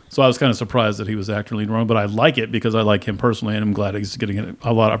 So I was kind of surprised that he was actor lead role, but I like it because I like him personally, and I'm glad he's getting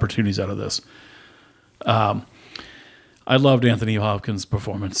a lot of opportunities out of this. I loved Anthony Hopkins'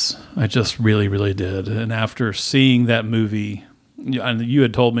 performance. I just really, really did. And after seeing that movie, and you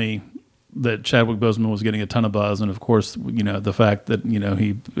had told me that Chadwick Boseman was getting a ton of buzz, and of course, the fact that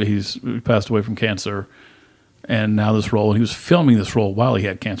he's passed away from cancer, and now this role, and he was filming this role while he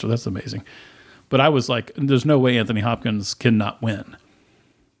had cancer. That's amazing. But I was like, there's no way Anthony Hopkins cannot win.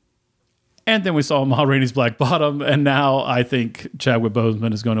 And then we saw Ma Rainey's Black Bottom, and now I think Chadwick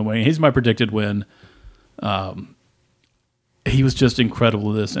Boseman is going to win. He's my predicted win. He was just incredible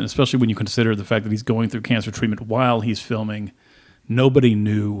in this, and especially when you consider the fact that he's going through cancer treatment while he's filming. Nobody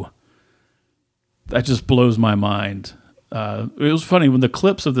knew that just blows my mind. It was funny when the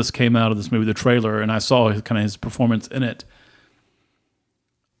clips of this came out of this movie, the trailer, and I saw kind of his performance in it.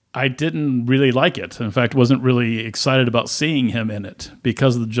 I didn't really like it. In fact, wasn't really excited about seeing him in it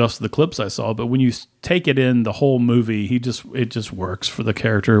because of just the clips I saw. But when you take it in the whole movie, it just works for the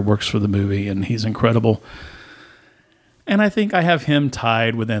character, works for the movie, and he's incredible. And I think I have him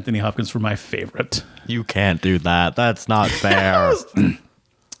tied with Anthony Hopkins for my favorite. You can't do that. That's not fair.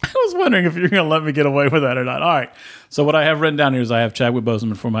 I was wondering if you're going to let me get away with that or not. All right. So what I have written down here is I have Chadwick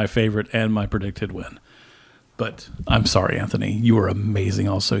Boseman for my favorite and my predicted win. But I'm sorry, Anthony. You are amazing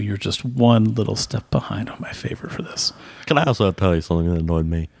also. You're just one little step behind on my favorite for this. Can I also tell you something that annoyed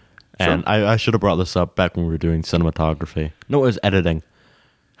me? And Sure. I should have brought this up back when we were doing cinematography. No, it was editing.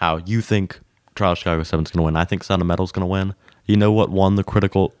 How you think Trial of Chicago 7 is going to win. I think Sound of Metal is going to win. You know what won the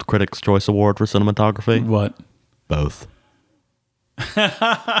Critics' Choice Award for cinematography? What? Both.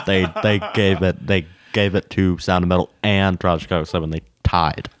 they gave it to Sound of Metal and Trial of Chicago 7. They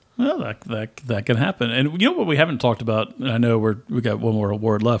tied. Well, that can happen. And you know what we haven't talked about? And I know we got one more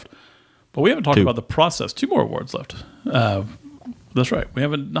award left, but we haven't talked about the process. 2 more awards left. That's right. We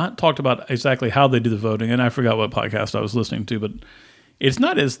haven't not talked about exactly how they do the voting. And I forgot what podcast I was listening to, but it's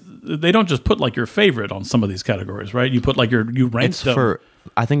not as they don't just put like your favorite on some of these categories, right? You put like you rank It's them.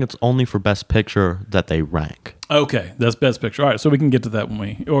 I think it's only for Best Picture that they rank. Okay, that's Best Picture. All right, so we can get to that when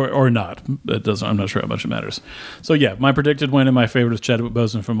we or not. It doesn't. I'm not sure how much it matters. So yeah, my predicted win and my favorite is Chadwick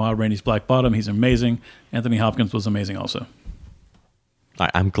Boseman from Ma Rainey's Black Bottom. He's amazing. Anthony Hopkins was amazing also.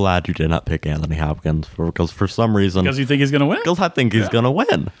 I'm glad you did not pick Anthony Hopkins because for some reason Because you think he's going to win? because I think he's going to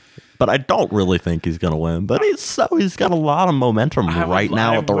win. But I don't really think he's going to win. But he's got a lot of momentum right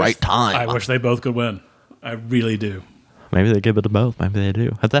now at the right time. I wish they both could win. I really do. Maybe they give it to both. Maybe they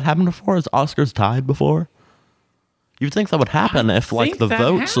do. Has that happened before? Has Oscars tied before? You'd think that would happen if like the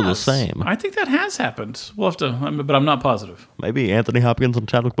votes are the same. I think that has happened. We'll have to, but I'm not positive. Maybe Anthony Hopkins and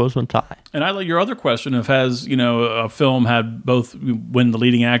Chadwick Boseman tie. And I like your other question of has a film had both win the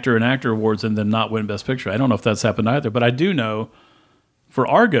leading actor and actor awards and then not win Best Picture. I don't know if that's happened either, but I do know for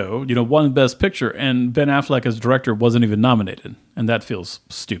Argo, won Best Picture and Ben Affleck as director wasn't even nominated, and that feels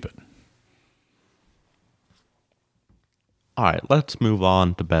stupid. All right, let's move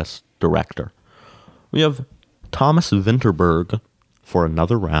on to Best Director. We have Thomas Vinterberg for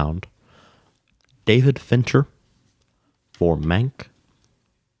Another Round, David Fincher for Mank,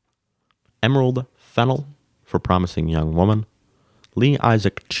 Emerald Fennell for Promising Young Woman, Lee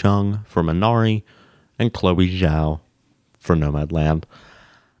Isaac Chung for Minari, and Chloe Zhao for Nomadland.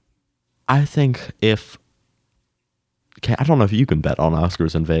 I think I don't know if you can bet on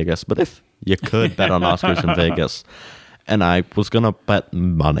Oscars in Vegas, but if you could bet on Oscars in Vegas, and I was going to bet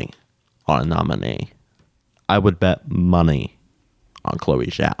money on a nominee, I would bet money on Chloe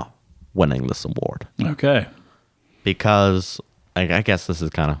Zhao winning this award. Okay. Because I guess this is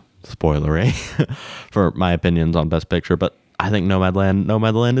kind of spoilery for my opinions on Best Picture, but I think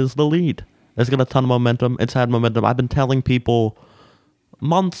Nomadland is the lead. It's got a ton of momentum. It's had momentum. I've been telling people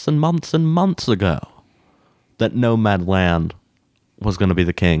months and months and months ago that Nomadland was going to be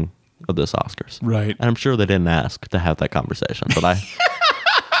the king of this Oscars. Right. And I'm sure they didn't ask to have that conversation, but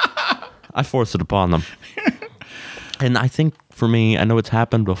I forced it upon them. And I think for me, I know it's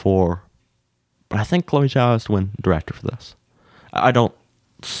happened before, but I think Chloe Zhao has to win director for this. I don't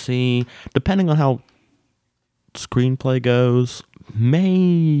see, depending on how screenplay goes,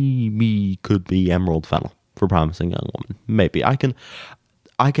 maybe could be Emerald Fennell for Promising Young Woman. Maybe. I can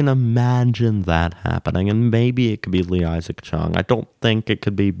imagine that happening, and maybe it could be Lee Isaac Chung. I don't think it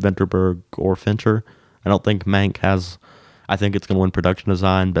could be Vinterberg or Fincher. I don't think Mank has, I think it's going to win production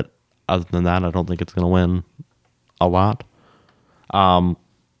design, but other than that, I don't think it's going to win a lot. And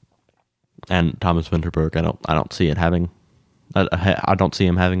Thomas Vinterberg, I don't see it having, I don't see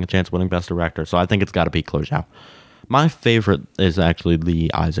him having a chance of winning Best Director, so I think it's got to be Chloe Zhao. My favorite is actually Lee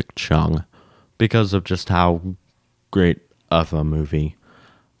Isaac Chung because of just how great of a movie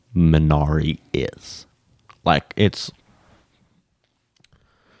Minari is. Like, it's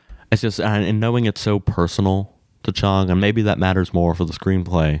just, and knowing it's so personal to Chung, and maybe that matters more for the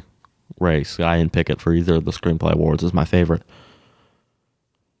screenplay race. I didn't pick it for either of the screenplay awards. It's my favorite.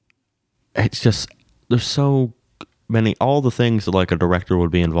 It's just, there's so many, all the things that like a director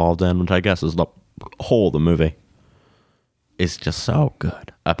would be involved in, which I guess is the whole of the movie, is just so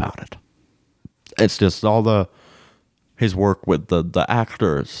good about it. It's just all his work with the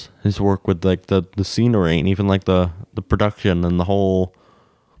actors, his work with like the scenery, and even like the production and the whole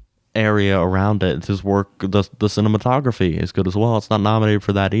area around it. It's his work, the cinematography is good as well. It's not nominated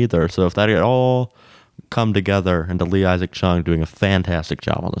for that either. So if that all come together into Lee Isaac Chung doing a fantastic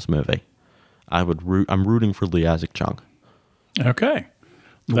job on this movie, I'm rooting for Lee Isaac Chung. Okay.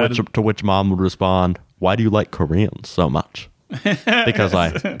 To which mom would respond, "Why do you like Koreans so much?" because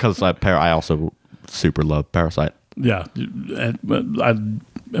I also super love Parasite. Yeah.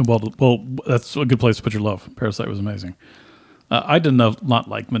 Well, that's a good place to put your love. Parasite was amazing. I did not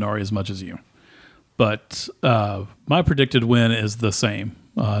like Minari as much as you, but my predicted win is the same.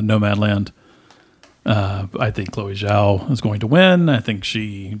 Nomadland. I think Chloe Zhao is going to win. I think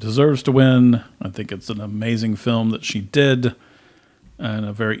she deserves to win. I think it's an amazing film that she did, and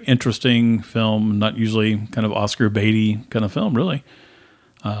a very interesting film, not usually kind of Oscar baity kind of film, really.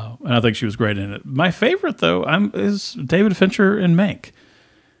 And I think she was great in it. My favorite, though, is David Fincher in Mank.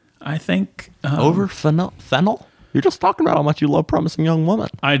 I think over Fennel. You're just talking about how much you love Promising Young Woman.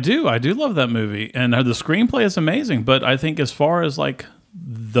 I do love that movie, and the screenplay is amazing. But I think as far as like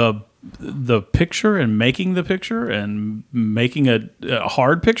the picture and making the picture and making a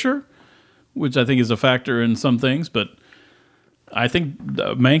hard picture, which I think is a factor in some things, but I think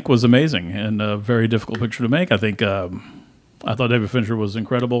Mank was amazing and a very difficult picture to make. I think I thought David Fincher was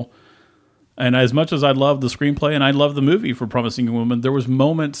incredible. And as much as I love the screenplay and I love the movie for Promising Young Woman, there was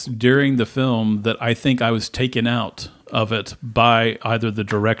moments during the film that I think I was taken out of it by either the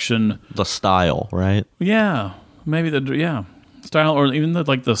direction, the style, right? Yeah, maybe style, or even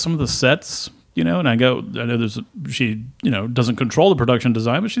some of the sets, And I know she doesn't control the production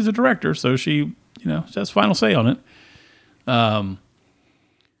design, but she's a director, so she has final say on it. I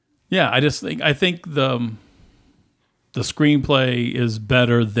think the screenplay is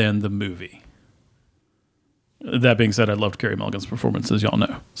better than the movie. That being said, I loved Carey Mulligan's performance, as y'all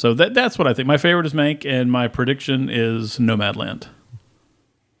know. So that's what I think. My favorite is Mank, and my prediction is Nomadland.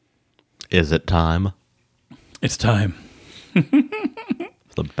 Is it time? It's time.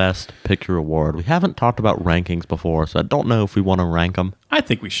 The Best Picture Award. We haven't talked about rankings before, so I don't know if we want to rank them. I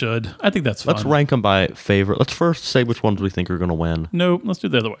think we should. I think that's fun. Let's rank them by favorite. Let's first say which ones we think are going to win. No, let's do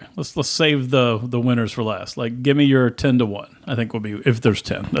it the other way. Let's save the winners for last. Like, give me your 10-1. I think will be, if there's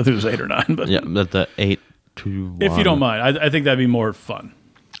 10. I think there's 8 or 9. But yeah, the 8 to 1. If you don't mind, I think that'd be more fun.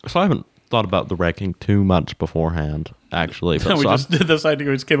 So I haven't thought about the ranking too much beforehand, actually. But we just did this idea.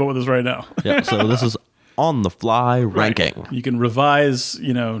 We just came up with this right now. Yeah, so this is on the fly ranking. Right. You can revise,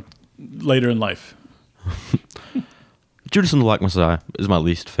 later in life. Judas and the Black Messiah is my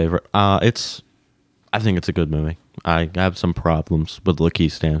least favorite. I think it's a good movie. I have some problems with the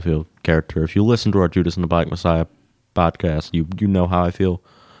Lakeith Stanfield character. If you listen to our Judas and the Black Messiah podcast, you know how I feel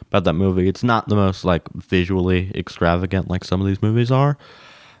about that movie. It's not the most visually extravagant like some of these movies are,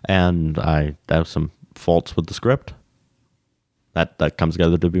 and I have some faults with the script. That comes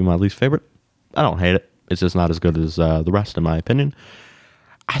together to be my least favorite. I don't hate it. It's just not as good as the rest, in my opinion.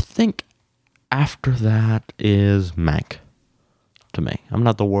 I think after that is Mank, to me. I'm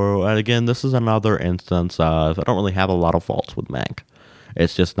not the world. And again, this is another instance of I don't really have a lot of faults with Mank.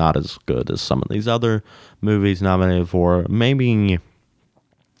 It's just not as good as some of these other movies nominated for. Maybe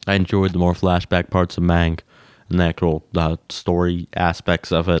I enjoyed the more flashback parts of Mank and the actual story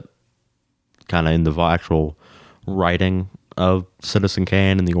aspects of it, kind of in the actual writing of Citizen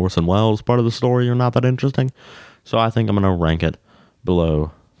Kane and the Orson Welles part of the story are not that interesting. So I think I'm going to rank it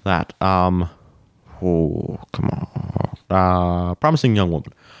below that. Come on. Promising Young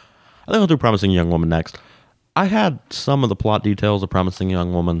Woman. I think I'll do Promising Young Woman next. I had some of the plot details of Promising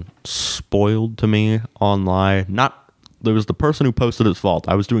Young Woman spoiled to me online. There was the person who posted its fault.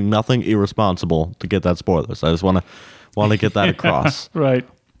 I was doing nothing irresponsible to get that spoiler. So I just want to get that across. Right.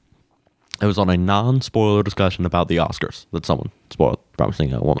 It was on a non-spoiler discussion about the Oscars that someone spoiled Promising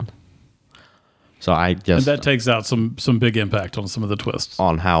Young Woman. So I just... And that takes out some big impact on some of the twists.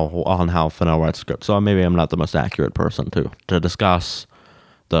 On how Fennell writes the script. So maybe I'm not the most accurate person to discuss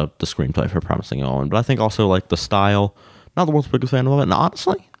the screenplay for Promising Young Woman. But I think also the style, not the world's biggest fan of it. And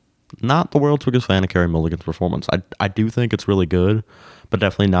honestly, not the world's biggest fan of Carey Mulligan's performance. I do think it's really good, but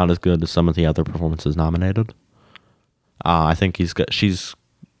definitely not as good as some of the other performances nominated. I think she's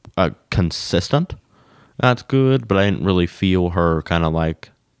consistent. That's good, but I didn't really feel her kind of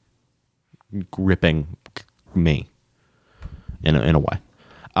gripping me in a way.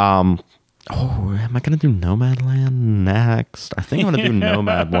 Am I going to do Nomadland next? I think I'm going to do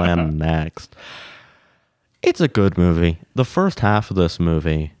Nomadland next. It's a good movie. The first half of this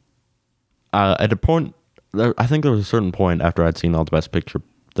movie, at a point, I think there was a certain point after I'd seen all the Best Picture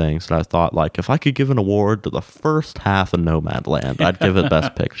things that I thought, if I could give an award to the first half of Nomadland, I'd give it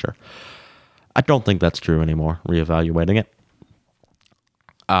Best Picture. I don't think that's true anymore, reevaluating it.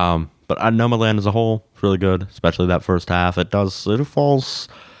 But Nomadland as a whole is really good, especially that first half. It falls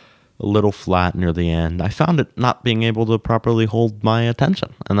a little flat near the end. I found it not being able to properly hold my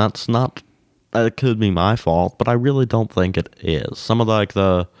attention, and that's not it could be my fault, but I really don't think it is. Some of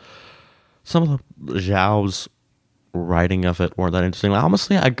the Zhao's writing of it weren't that interesting. Like,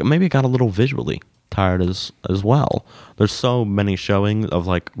 honestly, I maybe got a little visually tired as well. There's so many showings of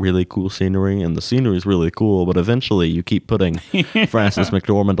like really cool scenery, and the scenery is really cool, but eventually you keep putting Frances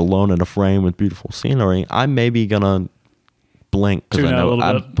McDormand alone in a frame with beautiful scenery. I'm maybe gonna blink because I know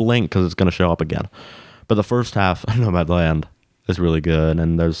I blink because it's gonna show up again. But the first half, Nomadland, is really good,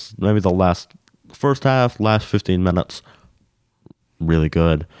 and there's maybe the first half, last 15 minutes, really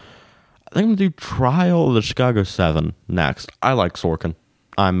good. I think I'm gonna do Trial of the Chicago 7 next. I like Sorkin.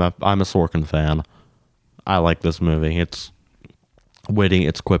 I'm a Sorkin fan. I like this movie. It's witty,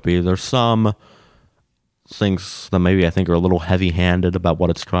 it's quippy. There's some things that maybe I think are a little heavy-handed about what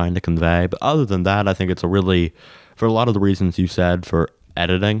it's trying to convey, but other than that, I think it's a really, for a lot of the reasons you said, for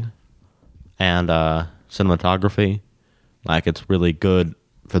editing and cinematography, like it's really good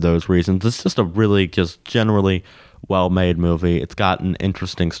for those reasons. It's just a really just generally well-made movie. It's got an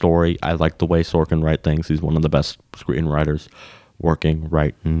interesting story. I like the way Sorkin writes things. He's one of the best screenwriters working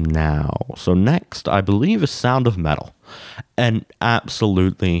right now. So next, I believe, is Sound of Metal. An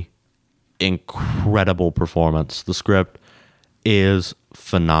absolutely incredible performance. The script is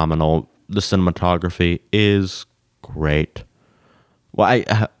phenomenal. The cinematography is great. Well,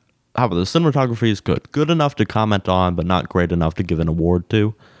 how about the cinematography is good. Good enough to comment on, but not great enough to give an award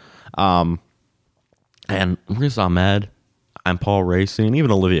to. And Riz Ahmed and Paul Raci, and even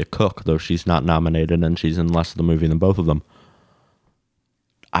Olivia Cooke, though she's not nominated and she's in less of the movie than both of them.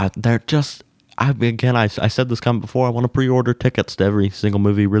 They're just, I said this comment before, I want to pre-order tickets to every single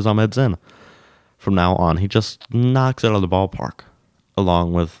movie Riz Ahmed's in from now on. He just knocks it out of the ballpark,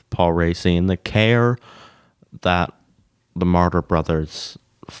 along with Paul Raci, and the care that the Martyr Brothers,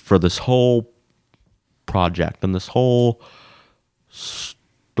 for this whole project and this whole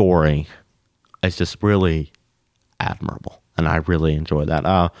story, is just really admirable, and I really enjoy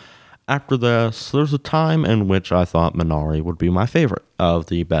that. After this, there's a time in which I thought Minari would be my favorite of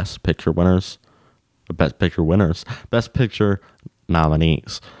the Best Picture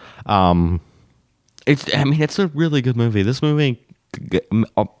nominees. It's a really good movie. This movie,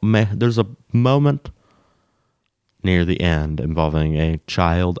 there's a moment near the end involving a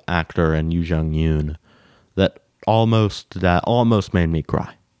child actor and Yoo Jung-yoon that almost made me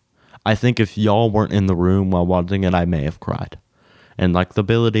cry. I think if y'all weren't in the room while watching it, I may have cried. And like the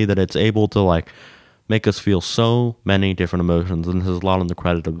ability that it's able to like make us feel so many different emotions, and this is a lot on the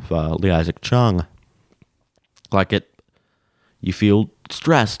credit of Lee Isaac Chung. Like you feel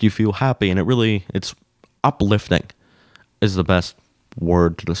stressed, you feel happy, and it's uplifting is the best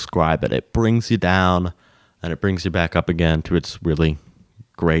word to describe it. It brings you down, and it brings you back up again to its really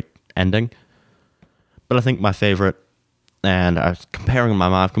great ending. But I think my favorite, and I've compared in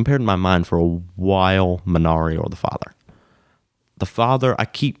my mind for a while, Minari or The Father. The Father,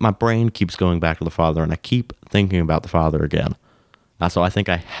 my brain keeps going back to The Father, and I keep thinking about The Father again. So I think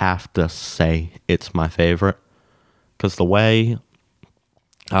I have to say it's my favorite, because the way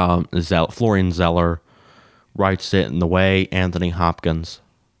Florian Zeller writes it, and the way Anthony Hopkins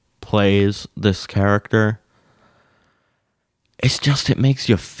plays this character, it makes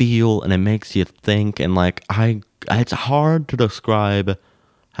you feel, and it makes you think, and like it's hard to describe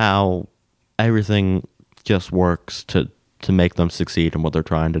how everything just works to make them succeed in what they're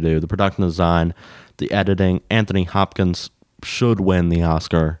trying to do. The production design, the editing. Anthony Hopkins should win the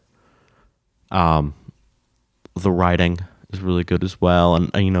Oscar. The writing is really good as well,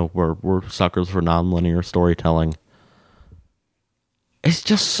 and we're suckers for nonlinear storytelling. It's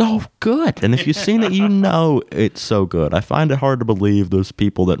just so good, and if you've seen it, it's so good. I find it hard to believe there's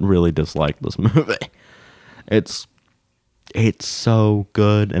people that really dislike this movie. It's so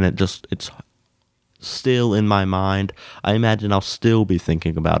good, and it's still in my mind. I imagine I'll still be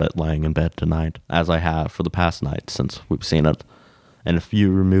thinking about it laying in bed tonight, as I have for the past night since we've seen it. And if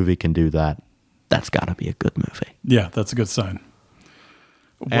your movie can do that, that's got to be a good movie. Yeah, that's a good sign.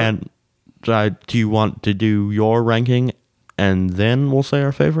 And do you want to do your ranking, and then we'll say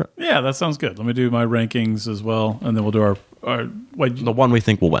our favorite? Yeah, that sounds good. Let me do my rankings as well, and then we'll do the one we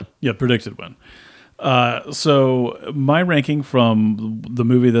think will win. Yeah, predicted win. So my ranking from the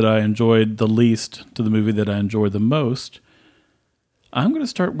movie that I enjoyed the least to the movie that I enjoyed the most, I'm going to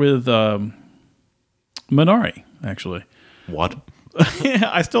start with Minari, actually. What?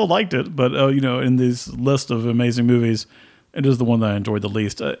 I still liked it, but in this list of amazing movies, it is the one that I enjoyed the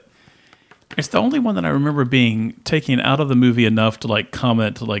least. It's the only one that I remember being taken out of the movie enough to like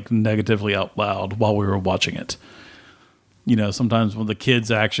comment like negatively out loud while we were watching it. Sometimes when the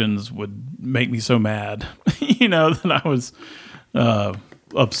kids' actions would make me so mad, that I was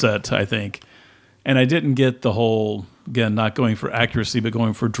upset, I think. And I didn't get the whole, again, not going for accuracy, but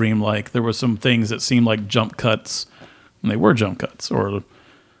going for dreamlike. There were some things that seemed like jump cuts, and they were jump cuts. Or,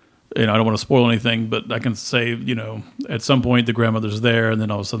 I don't want to spoil anything, but I can say, at some point the grandmother's there, and then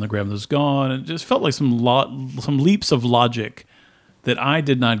all of a sudden the grandmother's gone. And it just felt like some leaps of logic that I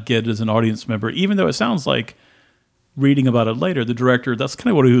did not get as an audience member, even though it sounds like, reading about it later, the director, that's kind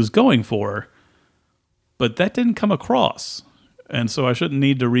of what he was going for. But that didn't come across. And so I shouldn't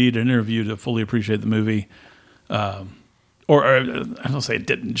need to read an interview to fully appreciate the movie. Or I don't say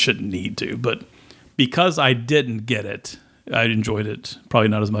shouldn't need to, but because I didn't get it, I enjoyed it probably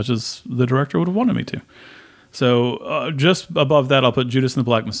not as much as the director would have wanted me to. So just above that, I'll put Judas and the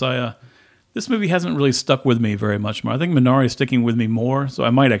Black Messiah. This movie hasn't really stuck with me very much more. I think Minari is sticking with me more, so I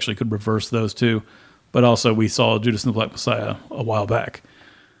might actually could reverse those two. But also, we saw Judas and the Black Messiah a while back.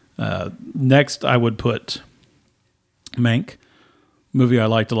 Next, I would put Mank, movie I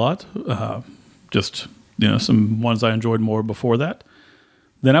liked a lot. Just, some ones I enjoyed more before that.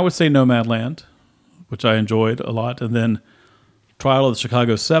 Then I would say Nomadland, which I enjoyed a lot. And then Trial of the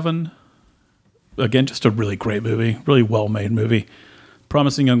Chicago 7. Again, just a really great movie, really well-made movie.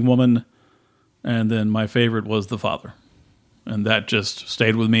 Promising Young Woman. And then my favorite was The Father. And that just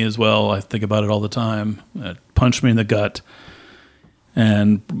stayed with me as well. I think about it all the time. It punched me in the gut.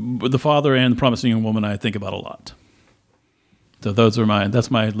 And The Father and The Promising Young Woman I think about a lot. So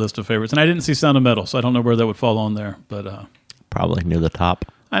that's my list of favorites. And I didn't see Sound of Metal, so I don't know where that would fall on there. But probably near the top.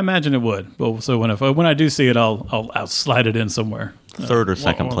 I imagine it would. But so when I do see it, I'll slide it in somewhere. Third or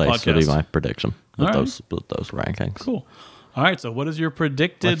second place would be my prediction with All right. those rankings. Cool. All right, so what is your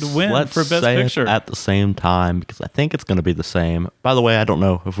predicted Let's win for Best say Picture? It at the same time, because I think it's going to be the same. By the way, I don't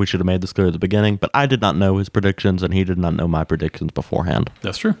know if we should have made this clear at the beginning, but I did not know his predictions, and he did not know my predictions beforehand.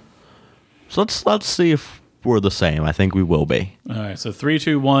 That's true. So let's see if we're the same. I think we will be. All right, so 3,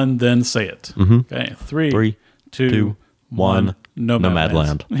 2, 1, then say it. Mm-hmm. Okay, 3, 3, 2, 1.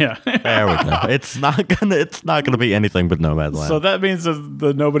 Nomadland. Yeah. There we go. It's not gonna be anything but Nomadland. So that means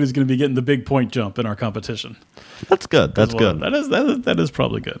that nobody's going to be getting the big point jump in our competition. That's good. That's Well, good. that is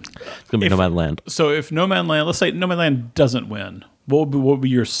probably good. It's gonna be Nomadland. So if Nomadland, let's say Nomadland doesn't win, what would be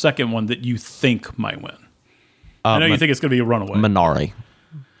your second one that you think might win? I know you think it's going to be a runaway. Minari.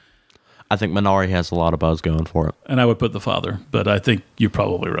 I think Minari has a lot of buzz going for it. And I would put The Father, but I think you're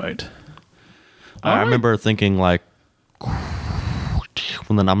probably right. I remember thinking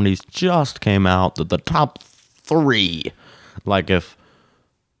when the nominees just came out, that the top 3, if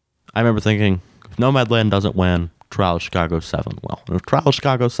I remember thinking, if Nomadland doesn't win, Trial of Chicago 7 will. And if Trial of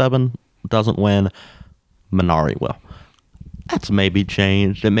Chicago 7 doesn't win, Minari will. That's maybe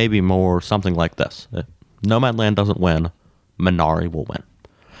changed. It may be more something like this. If Nomadland doesn't win, Minari will win.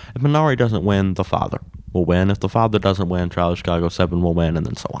 If Minari doesn't win, The Father will win. If The Father doesn't win, Trial of Chicago 7 will win, and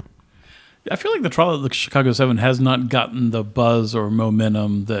then so on. I feel like the Trial of the Chicago 7 has not gotten the buzz or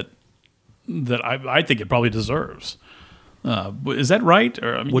momentum that I think it probably deserves. Is that right?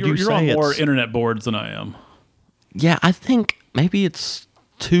 Or you're on more internet boards than I am. Yeah, I think maybe it's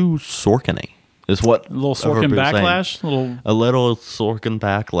too Sorkin-y. Is what a little Sorkin backlash, a little Sorkin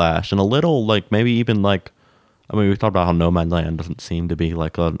backlash, and a little maybe even we talked about how Nomadland doesn't seem to be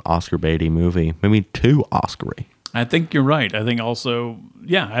an Oscar baity movie. Maybe too Oscar-y. I think you're right. I think also,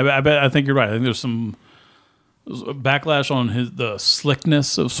 I think you're right. I think there's some backlash on the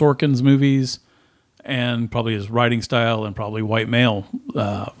slickness of Sorkin's movies, and probably his writing style, and probably white male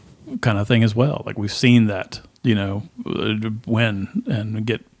kind of thing as well. We've seen that, win and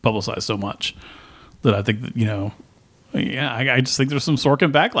get publicized so much that I think that, I just think there's some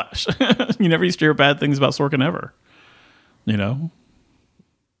Sorkin backlash. You never used to hear bad things about Sorkin ever,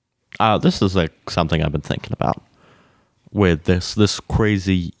 This is something I've been thinking about with this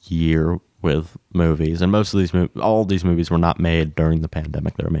crazy year with movies, and most of all these movies were not made during the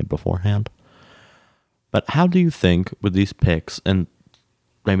pandemic; they were made beforehand. But how do you think with these picks, and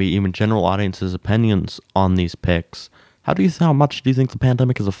maybe even general audiences' opinions on these picks, how much do you think the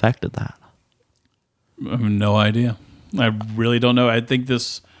pandemic has affected that? I have no idea. I really don't know. I think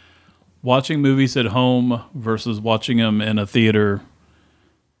watching movies at home versus watching them in a theater,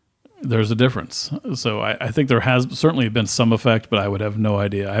 there's a difference. So I think there has certainly been some effect, but I would have no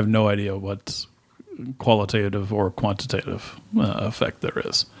idea. I have no idea what qualitative or quantitative effect there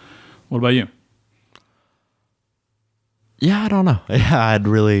is. What about you? Yeah, I don't know. Yeah,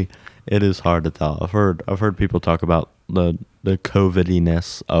 it is hard to tell. I've heard people talk about the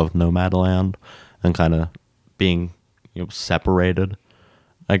COVID-iness of Nomadland and kind of being separated,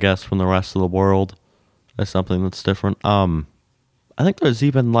 I guess, from the rest of the world as something that's different. I think there's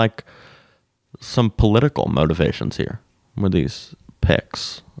even some political motivations here with these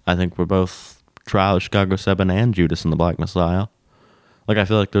picks. I think we're both Trial of Chicago 7 and Judas and the Black Messiah. Like, I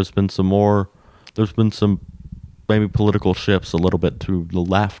feel like there's been some maybe political shifts a little bit to the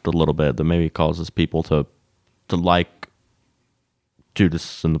left a little bit that maybe causes people to like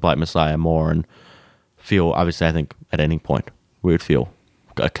Judas and the Black Messiah more and feel, obviously, I think at any point we would feel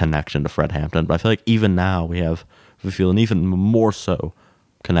a connection to Fred Hampton. But I feel like even now we feel an even more so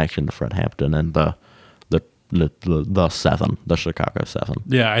connection to Fred Hampton and the Seven, the Chicago 7.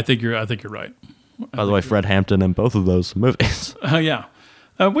 Yeah, I think you're right. By the way, Fred Hampton in both of those movies. Yeah.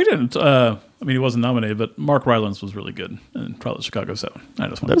 We didn't. He wasn't nominated, but Mark Rylance was really good in Trial of Chicago 7. I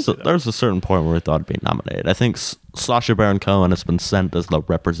just want to say that. There's a certain point where we thought it'd be nominated. I think Sacha Baron Cohen has been sent as the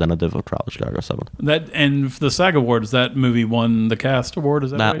representative of Trial of Chicago 7. And for the SAG Awards, that movie won the cast award. Is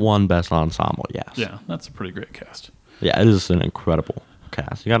that right? Won Best Ensemble? Yes. Yeah, that's a pretty great cast. Yeah, it is an incredible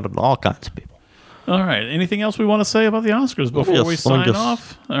cast. You got all kinds of people. All right. Anything else we want to say about the Oscars before we sign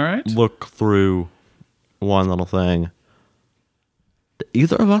off? All right. Look through one little thing. Did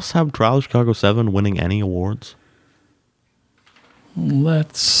either of us have Trial of Chicago 7 winning any awards?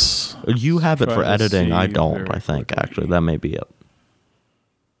 You have it for editing. I don't, I think, quickly. Actually. That may be it.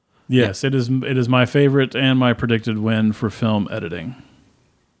 Yes, it is my favorite and my predicted win for film editing.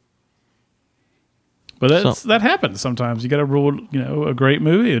 But that happens sometimes. You got to rule, a great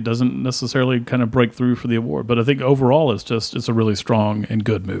movie. It doesn't necessarily kind of break through for the award. But I think overall it's a really strong and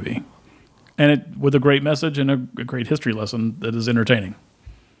good movie. And with a great message and a great history lesson that is entertaining.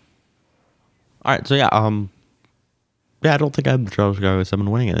 All right, so I don't think I had the Trial of Chicago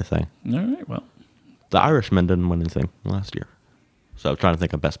 7 winning anything. All right, well. The Irishman didn't win anything last year. So I'm trying to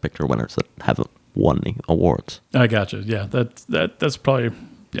think of Best Picture winners that haven't won any awards. I gotcha. Yeah, that's probably,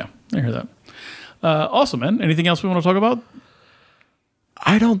 I hear that. Awesome, man. Anything else we want to talk about?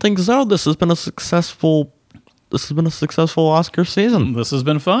 I don't think so. This has been a successful Oscar season. This has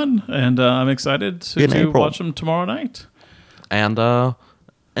been fun, and I'm excited to watch them tomorrow night. And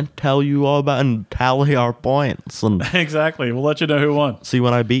tell you all about and tally our points. And exactly. We'll let you know who won. See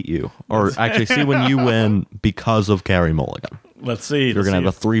when I beat you. Or actually see when you win because of Carey Mulligan. Let's see. You're going to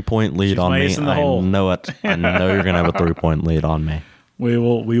have a 3-point lead on me. I know it. I know you're going to have a 3-point lead on me. We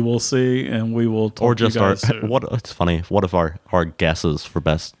will see, and we will talk to you guys soon. It's funny. What if our guesses for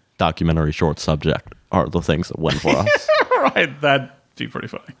best documentary short subject are the things that win for us? Right. That'd be pretty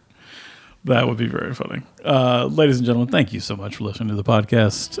funny. That would be very funny. Ladies and gentlemen, thank you so much for listening to the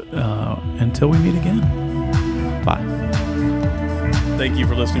podcast. Until we meet again. Bye. Thank you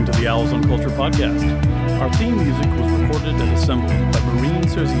for listening to the Owls on Culture podcast. Our theme music was recorded and assembled by Maureen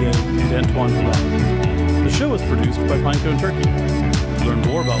Serzier and Antoine Villard. The show is produced by Pinecone Turkey. To learn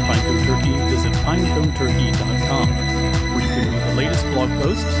more about Pinecone Turkey, visit pineconeturkey.com, where you can read the latest blog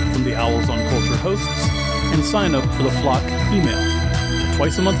posts from the Owls on Culture hosts and sign up for the Flock email, a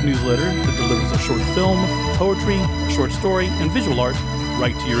twice-a-month newsletter that delivers a short film, poetry, a short story, and visual art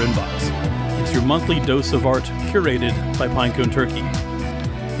right to your inbox. It's your monthly dose of art curated by Pinecone Turkey.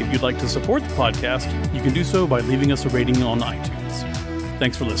 If you'd like to support the podcast, you can do so by leaving us a rating on iTunes.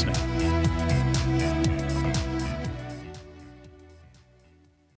 Thanks for listening.